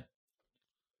idea. Yeah.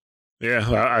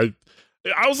 Yeah,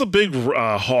 I was a big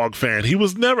Hog fan. He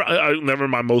was never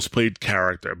my most played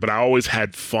character, but I always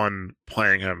had fun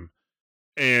playing him.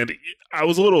 And I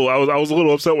was a little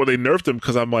upset when they nerfed him,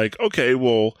 because I'm like, okay,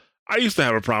 well, I used to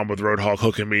have a problem with Roadhog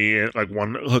hooking me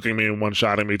and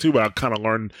one-shotting me too, but I kind of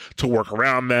learned to work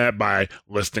around that by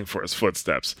listening for his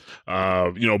footsteps,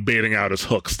 baiting out his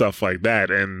hook, stuff like that.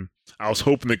 And I was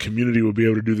hoping the community would be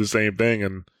able to do the same thing,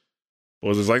 and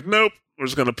was just like, nope, we're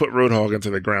just going to put Roadhog into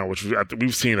the ground, which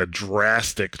we've seen a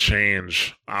drastic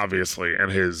change, obviously, in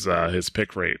his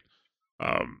pick rate.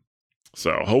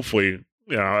 So hopefully,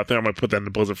 I think I'm going to put that in the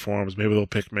Blizzard forums. Maybe they'll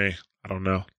pick me. I don't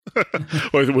know.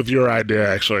 with your idea,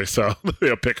 actually. So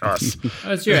they'll pick us.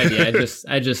 Oh, it's your idea.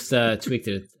 I just tweaked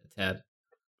it a tad.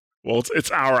 Well, it's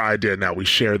our idea now. We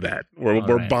share that.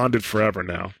 We're bonded forever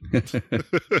now.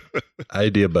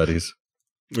 Idea buddies.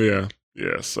 Yeah.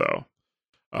 So,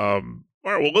 all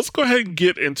right. Well, let's go ahead and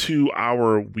get into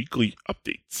our weekly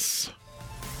updates.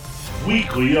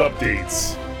 Weekly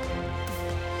updates.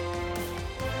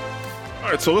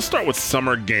 All right. So let's start with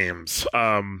Summer Games.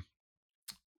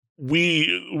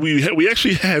 We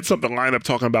actually had something lined up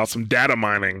talking about some data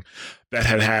mining that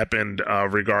had happened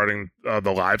regarding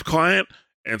the live client.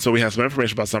 And so we had some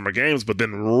information about Summer Games, but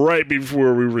then right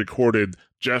before we recorded,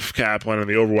 Jeff Kaplan and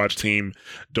the Overwatch team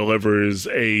delivers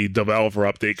a developer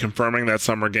update confirming that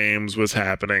Summer Games was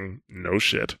happening. No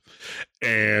shit.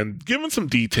 And given some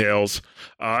details,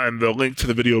 and the link to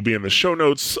the video will be in the show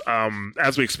notes,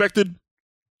 as we expected,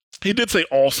 he did say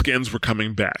all skins were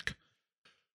coming back,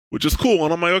 which is cool.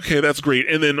 And I'm like, okay, that's great.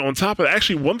 And then on top of that,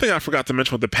 actually, one thing I forgot to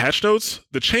mention with the patch notes,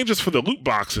 the changes for the loot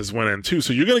boxes went in too.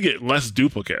 So you're going to get less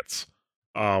duplicates.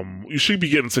 You should be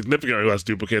getting significantly less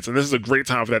duplicates. And this is a great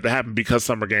time for that to happen because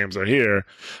Summer Games are here.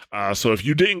 So if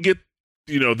you didn't get,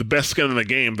 the best skin in the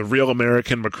game, the real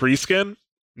American McCree skin,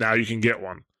 now you can get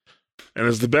one. And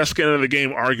it's the best skin in the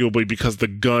game, arguably, because the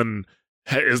gun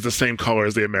is the same color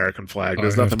as the American flag.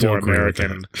 There's nothing more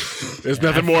American. There's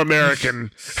nothing more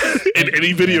American in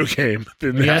any video game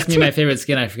than that. You asked me my favorite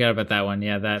skin. I forgot about that one.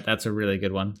 Yeah, that's a really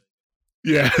good one.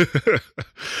 Yeah.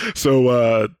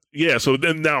 So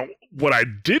then now what I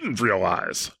didn't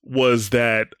realize was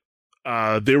that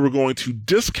they were going to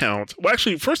discount. Well,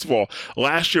 actually, first of all,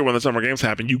 last year when the Summer Games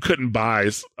happened, you couldn't buy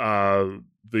the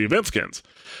event skins.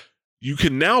 You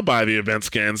can now buy the event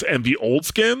skins, and the old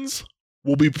skins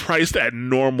will be priced at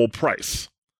normal price.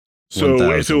 So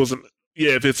 1,000.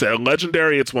 If it's a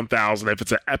legendary, it's 1,000. If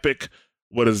it's an epic,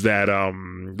 what is that?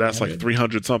 That's 300? like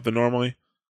 300 something normally.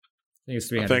 I think it's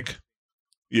 300. I think.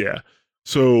 Yeah.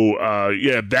 So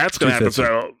that's gonna happen.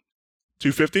 So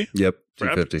 250. Yep,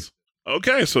 250.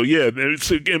 Okay, so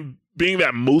it's again being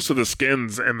that most of the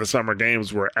skins in the Summer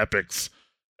Games were epics,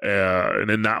 and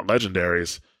then not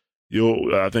legendaries.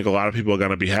 I think a lot of people are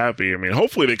going to be happy. I mean,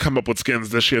 hopefully they come up with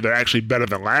skins this year that are actually better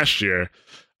than last year.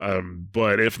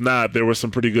 But if not, there were some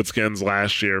pretty good skins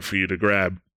last year for you to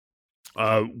grab.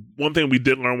 One thing we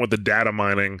did learn with the data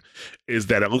mining is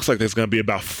that it looks like there's going to be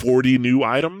about 40 new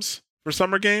items for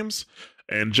Summer Games.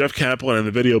 And Jeff Kaplan in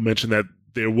the video mentioned that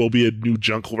there will be a new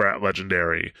Jungle Rat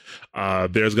legendary.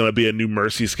 There's going to be a new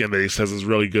Mercy skin that he says is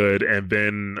really good. And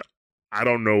then, I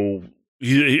don't know,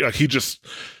 he just...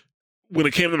 When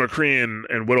it came to McCree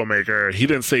and Widowmaker, he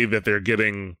didn't say that they're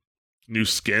getting new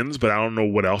skins, but I don't know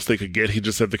what else they could get. He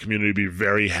just said the community would be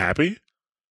very happy.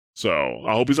 So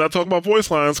I hope he's not talking about voice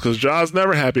lines, because Ja's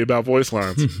never happy about voice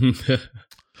lines.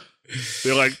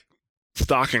 They're like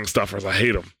stocking stuffers. I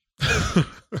hate them.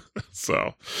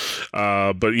 So,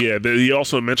 but yeah, he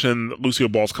also mentioned Lucio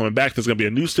Ball's coming back. There's going to be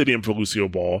a new stadium for Lucio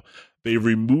Ball. They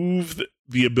removed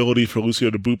the ability for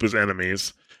Lucio to boop his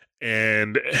enemies.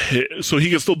 And so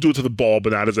he can still do it to the ball,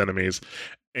 but not his enemies.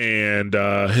 And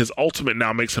his ultimate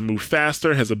now makes him move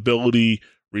faster, his ability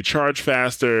recharge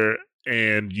faster,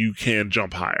 and you can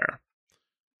jump higher.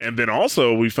 And then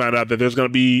also we found out that there's going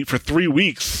to be, for 3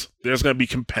 weeks, there's going to be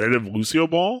competitive Lucio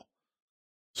Ball.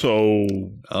 So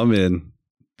I'm in.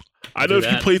 I know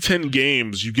if you play 10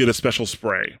 games, you get a special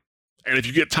spray. And if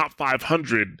you get top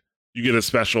 500, you get a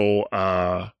special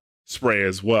spray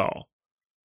as well.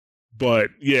 But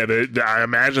yeah, I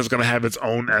imagine it's going to have its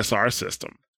own SR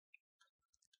system,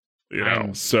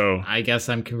 So I guess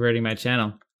I'm converting my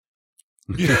channel.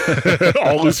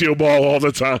 all Lucio Ball all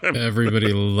the time.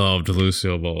 Everybody loved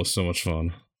Lucio Ball. It was so much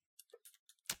fun.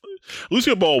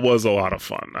 Lucio Ball was a lot of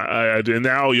fun. And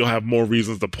now you'll have more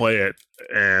reasons to play it.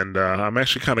 And I'm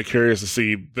actually kind of curious to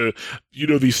see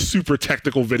these super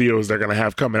technical videos they're going to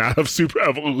have coming out of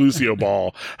Lucio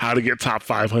Ball, how to get top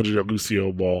 500 at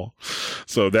Lucio Ball.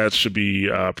 So that should be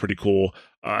pretty cool.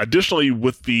 Additionally,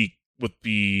 with the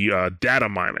data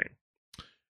mining,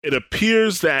 it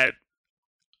appears that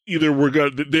either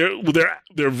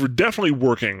they're definitely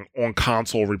working on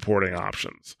console reporting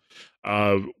options.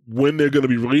 When they're going to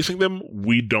be releasing them,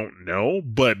 we don't know,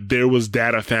 but there was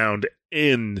data found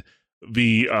in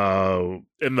the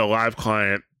live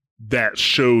client that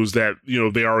shows that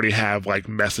they already have like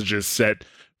messages set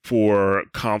for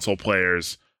console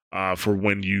players for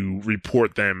when you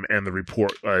report them, and the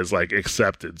report is like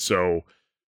accepted. So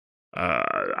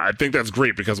I think that's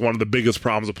great, because one of the biggest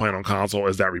problems of playing on console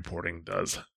is that reporting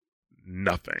does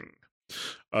nothing.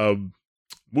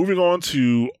 Moving on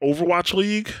to Overwatch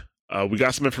League. We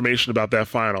got some information about that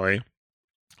finally.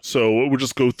 So we'll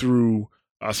just go through,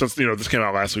 since this came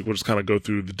out last week, we'll just kind of go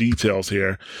through the details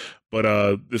here. But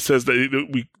it says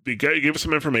that they gave us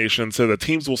some information, said that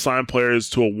teams will sign players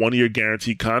to a 1-year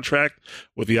guaranteed contract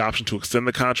with the option to extend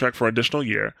the contract for an additional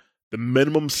year. The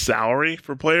minimum salary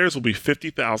for players will be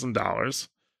 $50,000.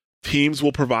 Teams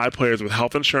will provide players with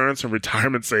health insurance and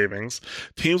retirement savings.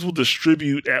 Teams will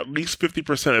distribute at least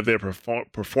 50% of their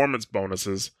performance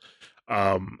bonuses,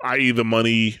 i.e. the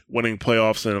money winning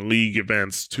playoffs and league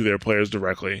events, to their players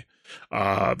directly.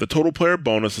 The total player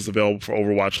bonus is available for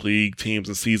Overwatch League teams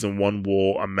in Season 1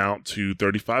 will amount to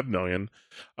 $35 million,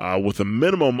 with a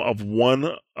minimum of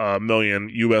 $1 million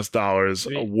US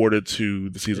awarded to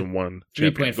the Season 1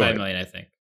 champion. 3.5 million, I think.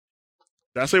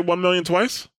 Did I say 1 million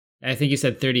twice? I think you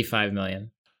said 35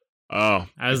 million. Oh,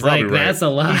 I was like, right. that's a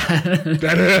lot.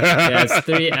 Yes,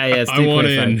 I want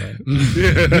in.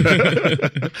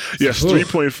 Yes,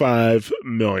 3.5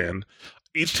 million.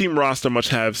 Each team roster must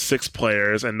have 6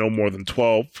 players and no more than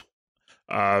 12.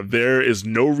 There is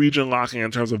no region locking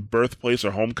in terms of birthplace or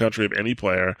home country of any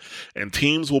player, and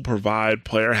teams will provide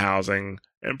player housing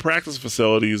and practice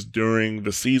facilities during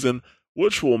the season,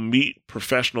 which will meet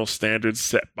professional standards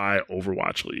set by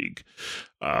Overwatch League.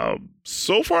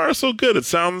 So far, so good. It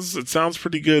sounds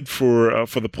pretty good for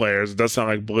the players. It does sound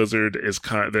like Blizzard is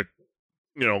kind of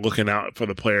looking out for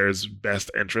the players'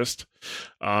 best interest.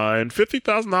 And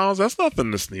 $50,000, that's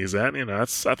nothing to sneeze at. I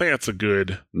think that's a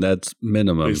good. That's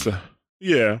minimum.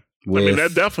 Yeah, I mean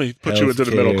that definitely puts you into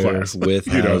the middle class with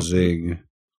housing.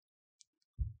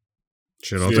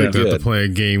 Shit, I'll take that to play a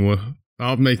game.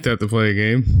 I'll make that to play a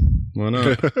game. Why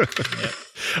not?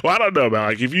 Well, I don't know, man.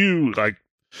 Like, if you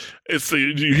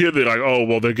you hear that, like, oh,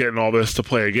 well, they're getting all this to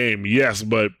play a game. Yes,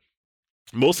 but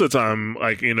most of the time,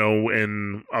 like,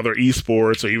 in other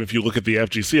esports, or even if you look at the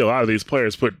FGC, a lot of these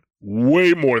players put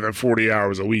way more than 40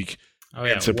 hours a week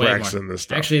into practicing this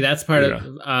stuff. Actually, that's part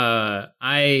of.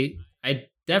 I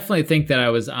definitely think that I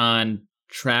was on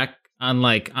track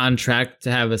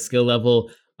to have a skill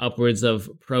level upwards of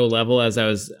pro level as I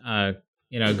was,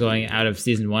 going out of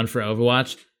Season 1 for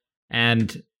Overwatch.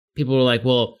 And people were like,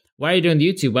 well, why are you doing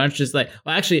YouTube? Why don't you just well,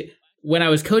 actually, when I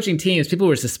was coaching teams, people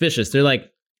were suspicious. They're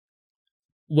like,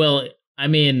 well, I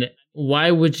mean,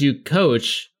 why would you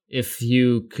coach if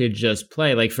you could just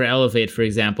play? Like for Elevate, for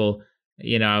example,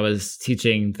 I was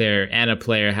teaching their Ana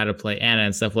player how to play Ana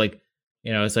and stuff. Like,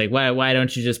 it's like, why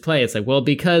don't you just play? It's like, well,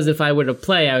 because if I were to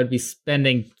play, I would be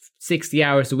spending 60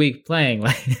 hours a week playing.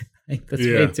 Like that's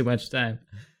way too much time.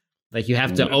 Like, you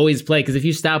have to always play, because if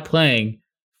you stop playing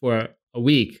for a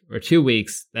week or 2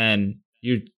 weeks, then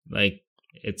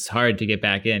it's hard to get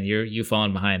back in. You've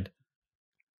fallen behind.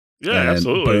 Yeah, and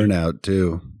absolutely. Burnout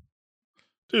too,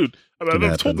 dude. I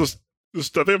mean, I've told this. I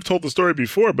think I've told the story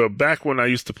before, but back when I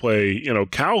used to play,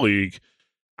 Cow League,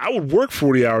 I would work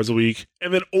 40 hours a week,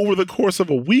 and then over the course of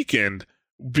a weekend,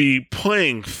 be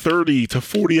playing 30 to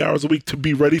 40 hours a week to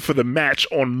be ready for the match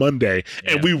on Monday,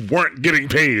 and we weren't getting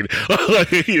paid.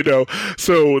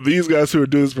 So these guys who are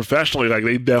doing this professionally, like,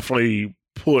 they definitely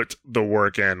put the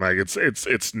work in. Like,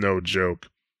 it's no joke.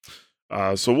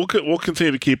 So we'll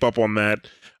continue to keep up on that.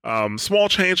 Small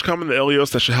change coming to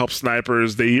Ilios that should help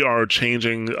snipers. They are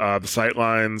changing the sight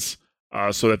lines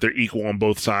so that they're equal on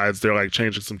both sides. They're like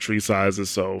changing some tree sizes,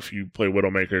 so if you play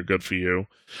Widowmaker, good for you.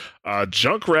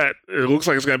 Junkrat, it looks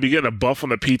like it's going to be getting a buff on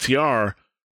the PTR.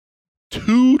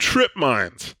 2 trip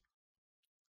mines.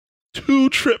 2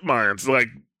 trip mines. Like,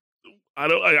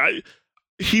 one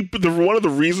of the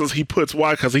reasons he puts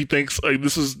why, because he thinks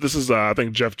this is I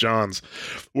think Jeff Johns,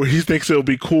 where he thinks it'll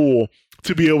be cool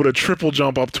to be able to triple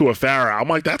jump up to a Pharah. I'm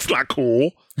like, that's not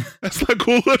cool. That's not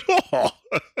cool at all.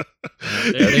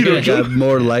 I'm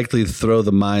more likely to throw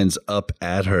the mines up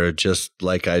at her, just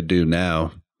like I do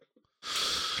now.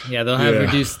 Yeah, they'll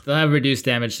have reduced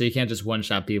damage, so you can't just one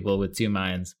shot people with 2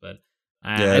 mines. But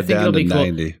I think down it'll be to cool.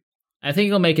 90. I think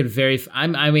it'll make it very. I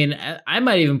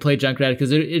might even play Junkrat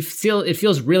because it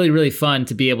feels really, really fun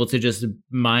to be able to just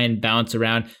mine bounce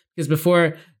around. Because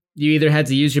before, you either had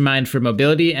to use your mine for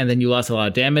mobility and then you lost a lot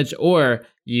of damage, or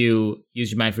you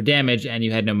used your mine for damage and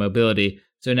you had no mobility.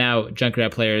 So now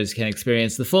Junkrat players can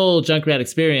experience the full Junkrat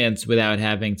experience without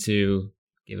having to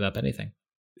give up anything.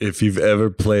 If you've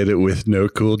ever played it with no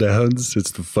cooldowns,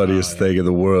 it's the funniest thing in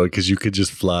the world because you could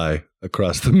just fly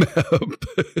across the map.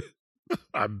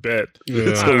 I bet. Yeah.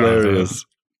 It's hilarious.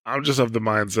 I'm just of the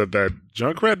mindset that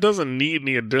Junkrat doesn't need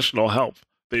any additional help.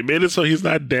 They made it so he's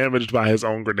not damaged by his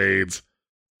own grenades.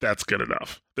 That's good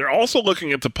enough. They're also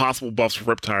looking into possible buffs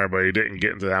for Riptire, but he didn't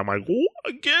get into that. I'm like,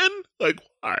 again? Like,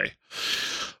 why?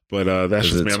 But that's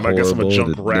just me. I guess I'm a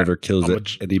Junkrat. Never kills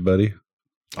anybody.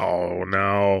 Oh,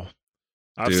 no.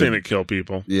 I've seen it kill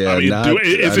people. Yeah, I mean,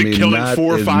 is it killing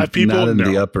 4 or 5 people? Not in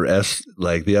the upper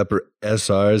the upper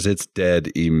SRs. It's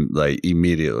dead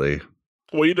immediately.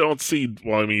 Well, you don't see.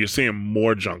 Well, I mean, you're seeing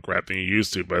more Junkrat than you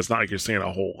used to, but it's not like you're seeing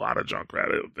a whole lot of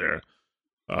Junkrat out there.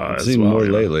 I've seen more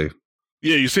lately.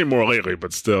 Yeah, you've seen more lately,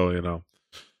 but still,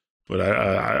 But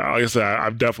I like I said,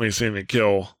 I've definitely seen it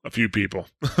kill a few people.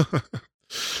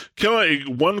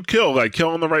 Killing one kill, like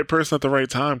killing the right person at the right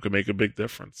time, could make a big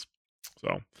difference.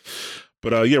 So.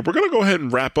 But yeah, we're going to go ahead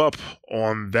and wrap up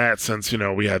on that since,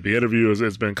 we had the interview.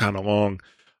 It's been kind of long.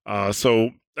 So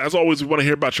as always, we want to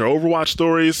hear about your Overwatch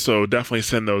stories. So definitely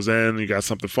send those in. You got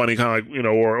something funny, kind of like,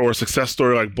 or a success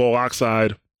story like Bull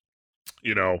Oxide,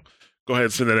 go ahead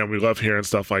and send that in. We love hearing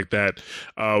stuff like that.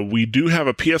 We do have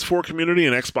a PS4 community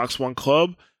and Xbox One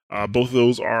club. Both of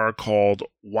those are called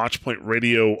Watchpoint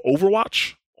Radio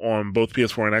Overwatch on both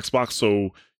PS4 and Xbox. So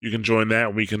you can join that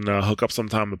and we can hook up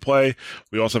sometime to play.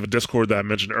 We also have a Discord that I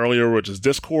mentioned earlier, which is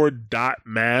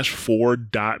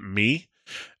discord.mash4.me.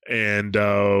 And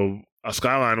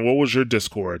Skyline, what was your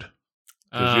Discord?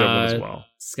 Because you have one as well.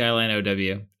 Skyline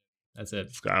OW. That's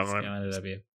it. Skyline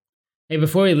OW. Hey,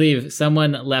 before we leave,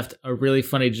 someone left a really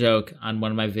funny joke on one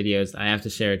of my videos. I have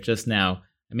to share it just now.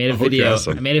 I made a video.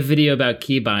 Awesome. I made a video about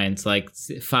keybinds, like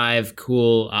 5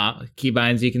 cool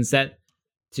keybinds you can set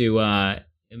to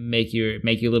make you a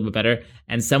little bit better.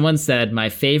 And someone said my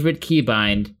favorite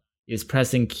keybind is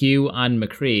pressing Q on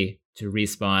McCree to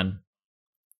respawn.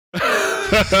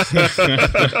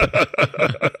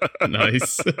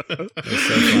 Nice. That's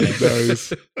so funny.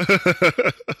 Nice.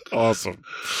 Awesome.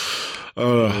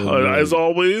 As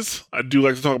always, I do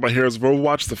like to talk about Heroes of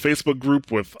Overwatch, the Facebook group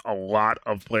with a lot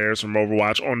of players from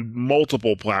Overwatch on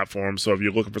multiple platforms. So if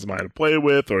you're looking for somebody to play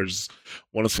with or just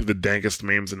want to see the dankest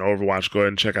memes in Overwatch, go ahead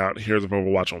and check out Heroes of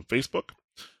Overwatch on Facebook.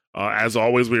 As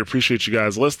always, we appreciate you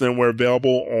guys listening. We're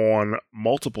available on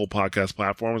multiple podcast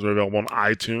platforms. We're available on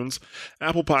iTunes,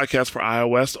 Apple Podcasts for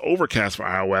iOS, Overcast for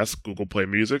iOS, Google Play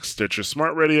Music, Stitcher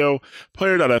Smart Radio,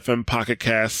 Player.fm, Pocket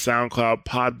Cast, SoundCloud,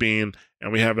 Podbean,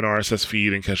 and we have an RSS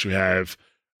feed in case you have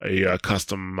a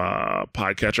custom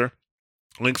podcatcher.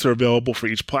 Links are available for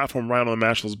each platform right on the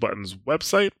Mash Those Buttons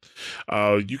website.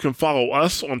 You can follow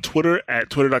us on Twitter at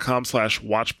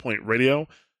twitter.com/watchpointradio.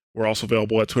 We're also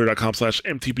available at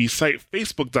twitter.com/mtbsite,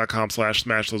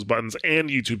 facebook.com/smashthosebuttons, and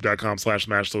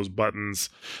youtube.com/smashthosebuttons.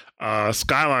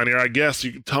 Skyline here, I guess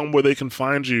you can tell them where they can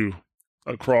find you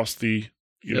across the,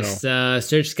 Just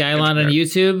search Skyline on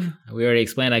YouTube. We already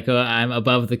explained I'm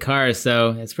above the car,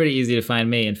 so it's pretty easy to find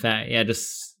me. In fact, yeah,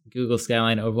 just Google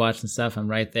Skyline Overwatch and stuff. I'm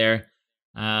right there.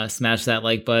 Smash that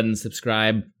like button,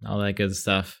 subscribe, all that good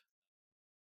stuff.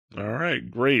 All right,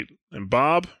 great. And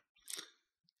Bob?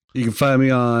 You can find me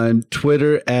on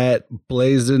Twitter at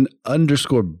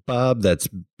Blazin_Bob. That's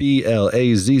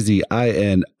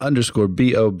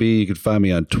BLAZZIN_BOB. You can find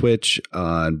me on Twitch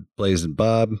on Blazin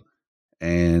Bob.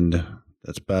 And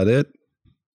that's about it.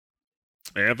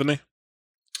 Anthony?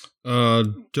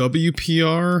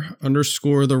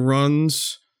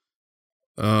 WPR_the_runs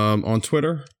on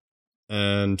Twitter.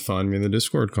 And find me in the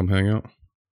Discord. Come hang out.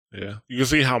 Yeah. You can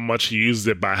see how much he used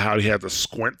it by how he had to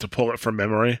squint to pull it from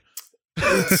memory.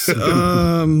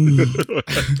 Yeah,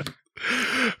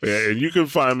 and you can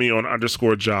find me on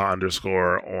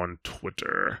 _Ja_ on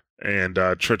Twitter and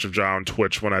Church of Ja on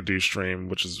Twitch when I do stream,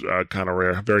 which is kind of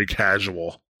rare, very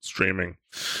casual streaming.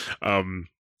 I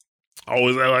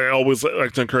always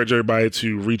like to encourage everybody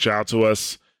to reach out to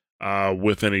us.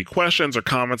 with any questions or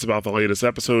comments about the latest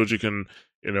episodes. You can,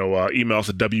 email us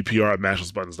at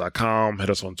wpr@mashlessbuttons.com. Hit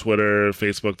us on Twitter,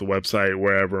 Facebook, the website,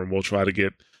 wherever, and we'll try to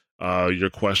get your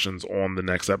questions on the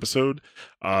next episode.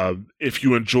 If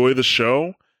you enjoy the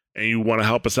show and you want to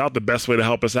help us out, the best way to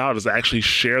help us out is to actually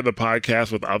share the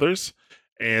podcast with others.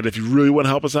 And if you really want to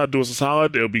help us out, do us a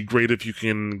solid. It would be great if you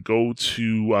can go to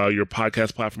your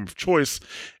podcast platform of choice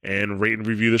and rate and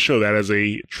review the show. That is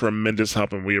a tremendous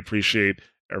help, and we appreciate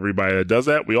everybody that does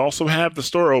that. We also have the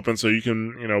store open, so you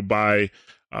can, buy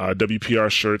WPR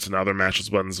shirts and other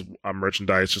Mashless Buttons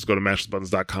merchandise. Just go to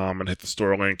mashlessbuttons.com and hit the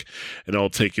store link, and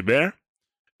it'll take you there.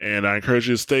 And I encourage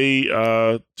you to stay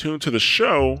tuned to the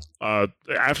show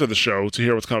after the show to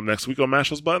hear what's coming next week on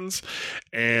Mashless Buttons.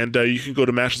 And you can go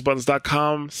to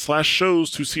mashlessbuttons.com/shows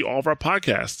to see all of our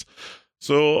podcasts.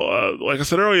 So, like I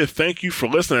said earlier, thank you for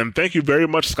listening. Thank you very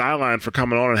much, Skyline, for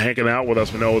coming on and hanging out with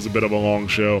us. We know it was a bit of a long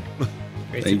show.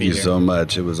 Thank you so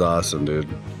much. It was awesome, dude.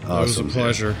 Awesome. It was a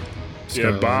pleasure.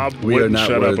 Yeah, Bob We are wouldn't not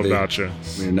shut worthy. up about you.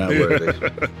 We're not worthy.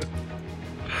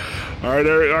 All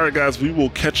right, guys. We will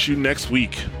catch you next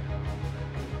week.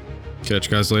 Catch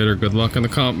you guys later. Good luck in the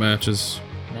comp matches.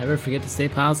 Never forget to stay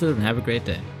positive and have a great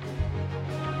day.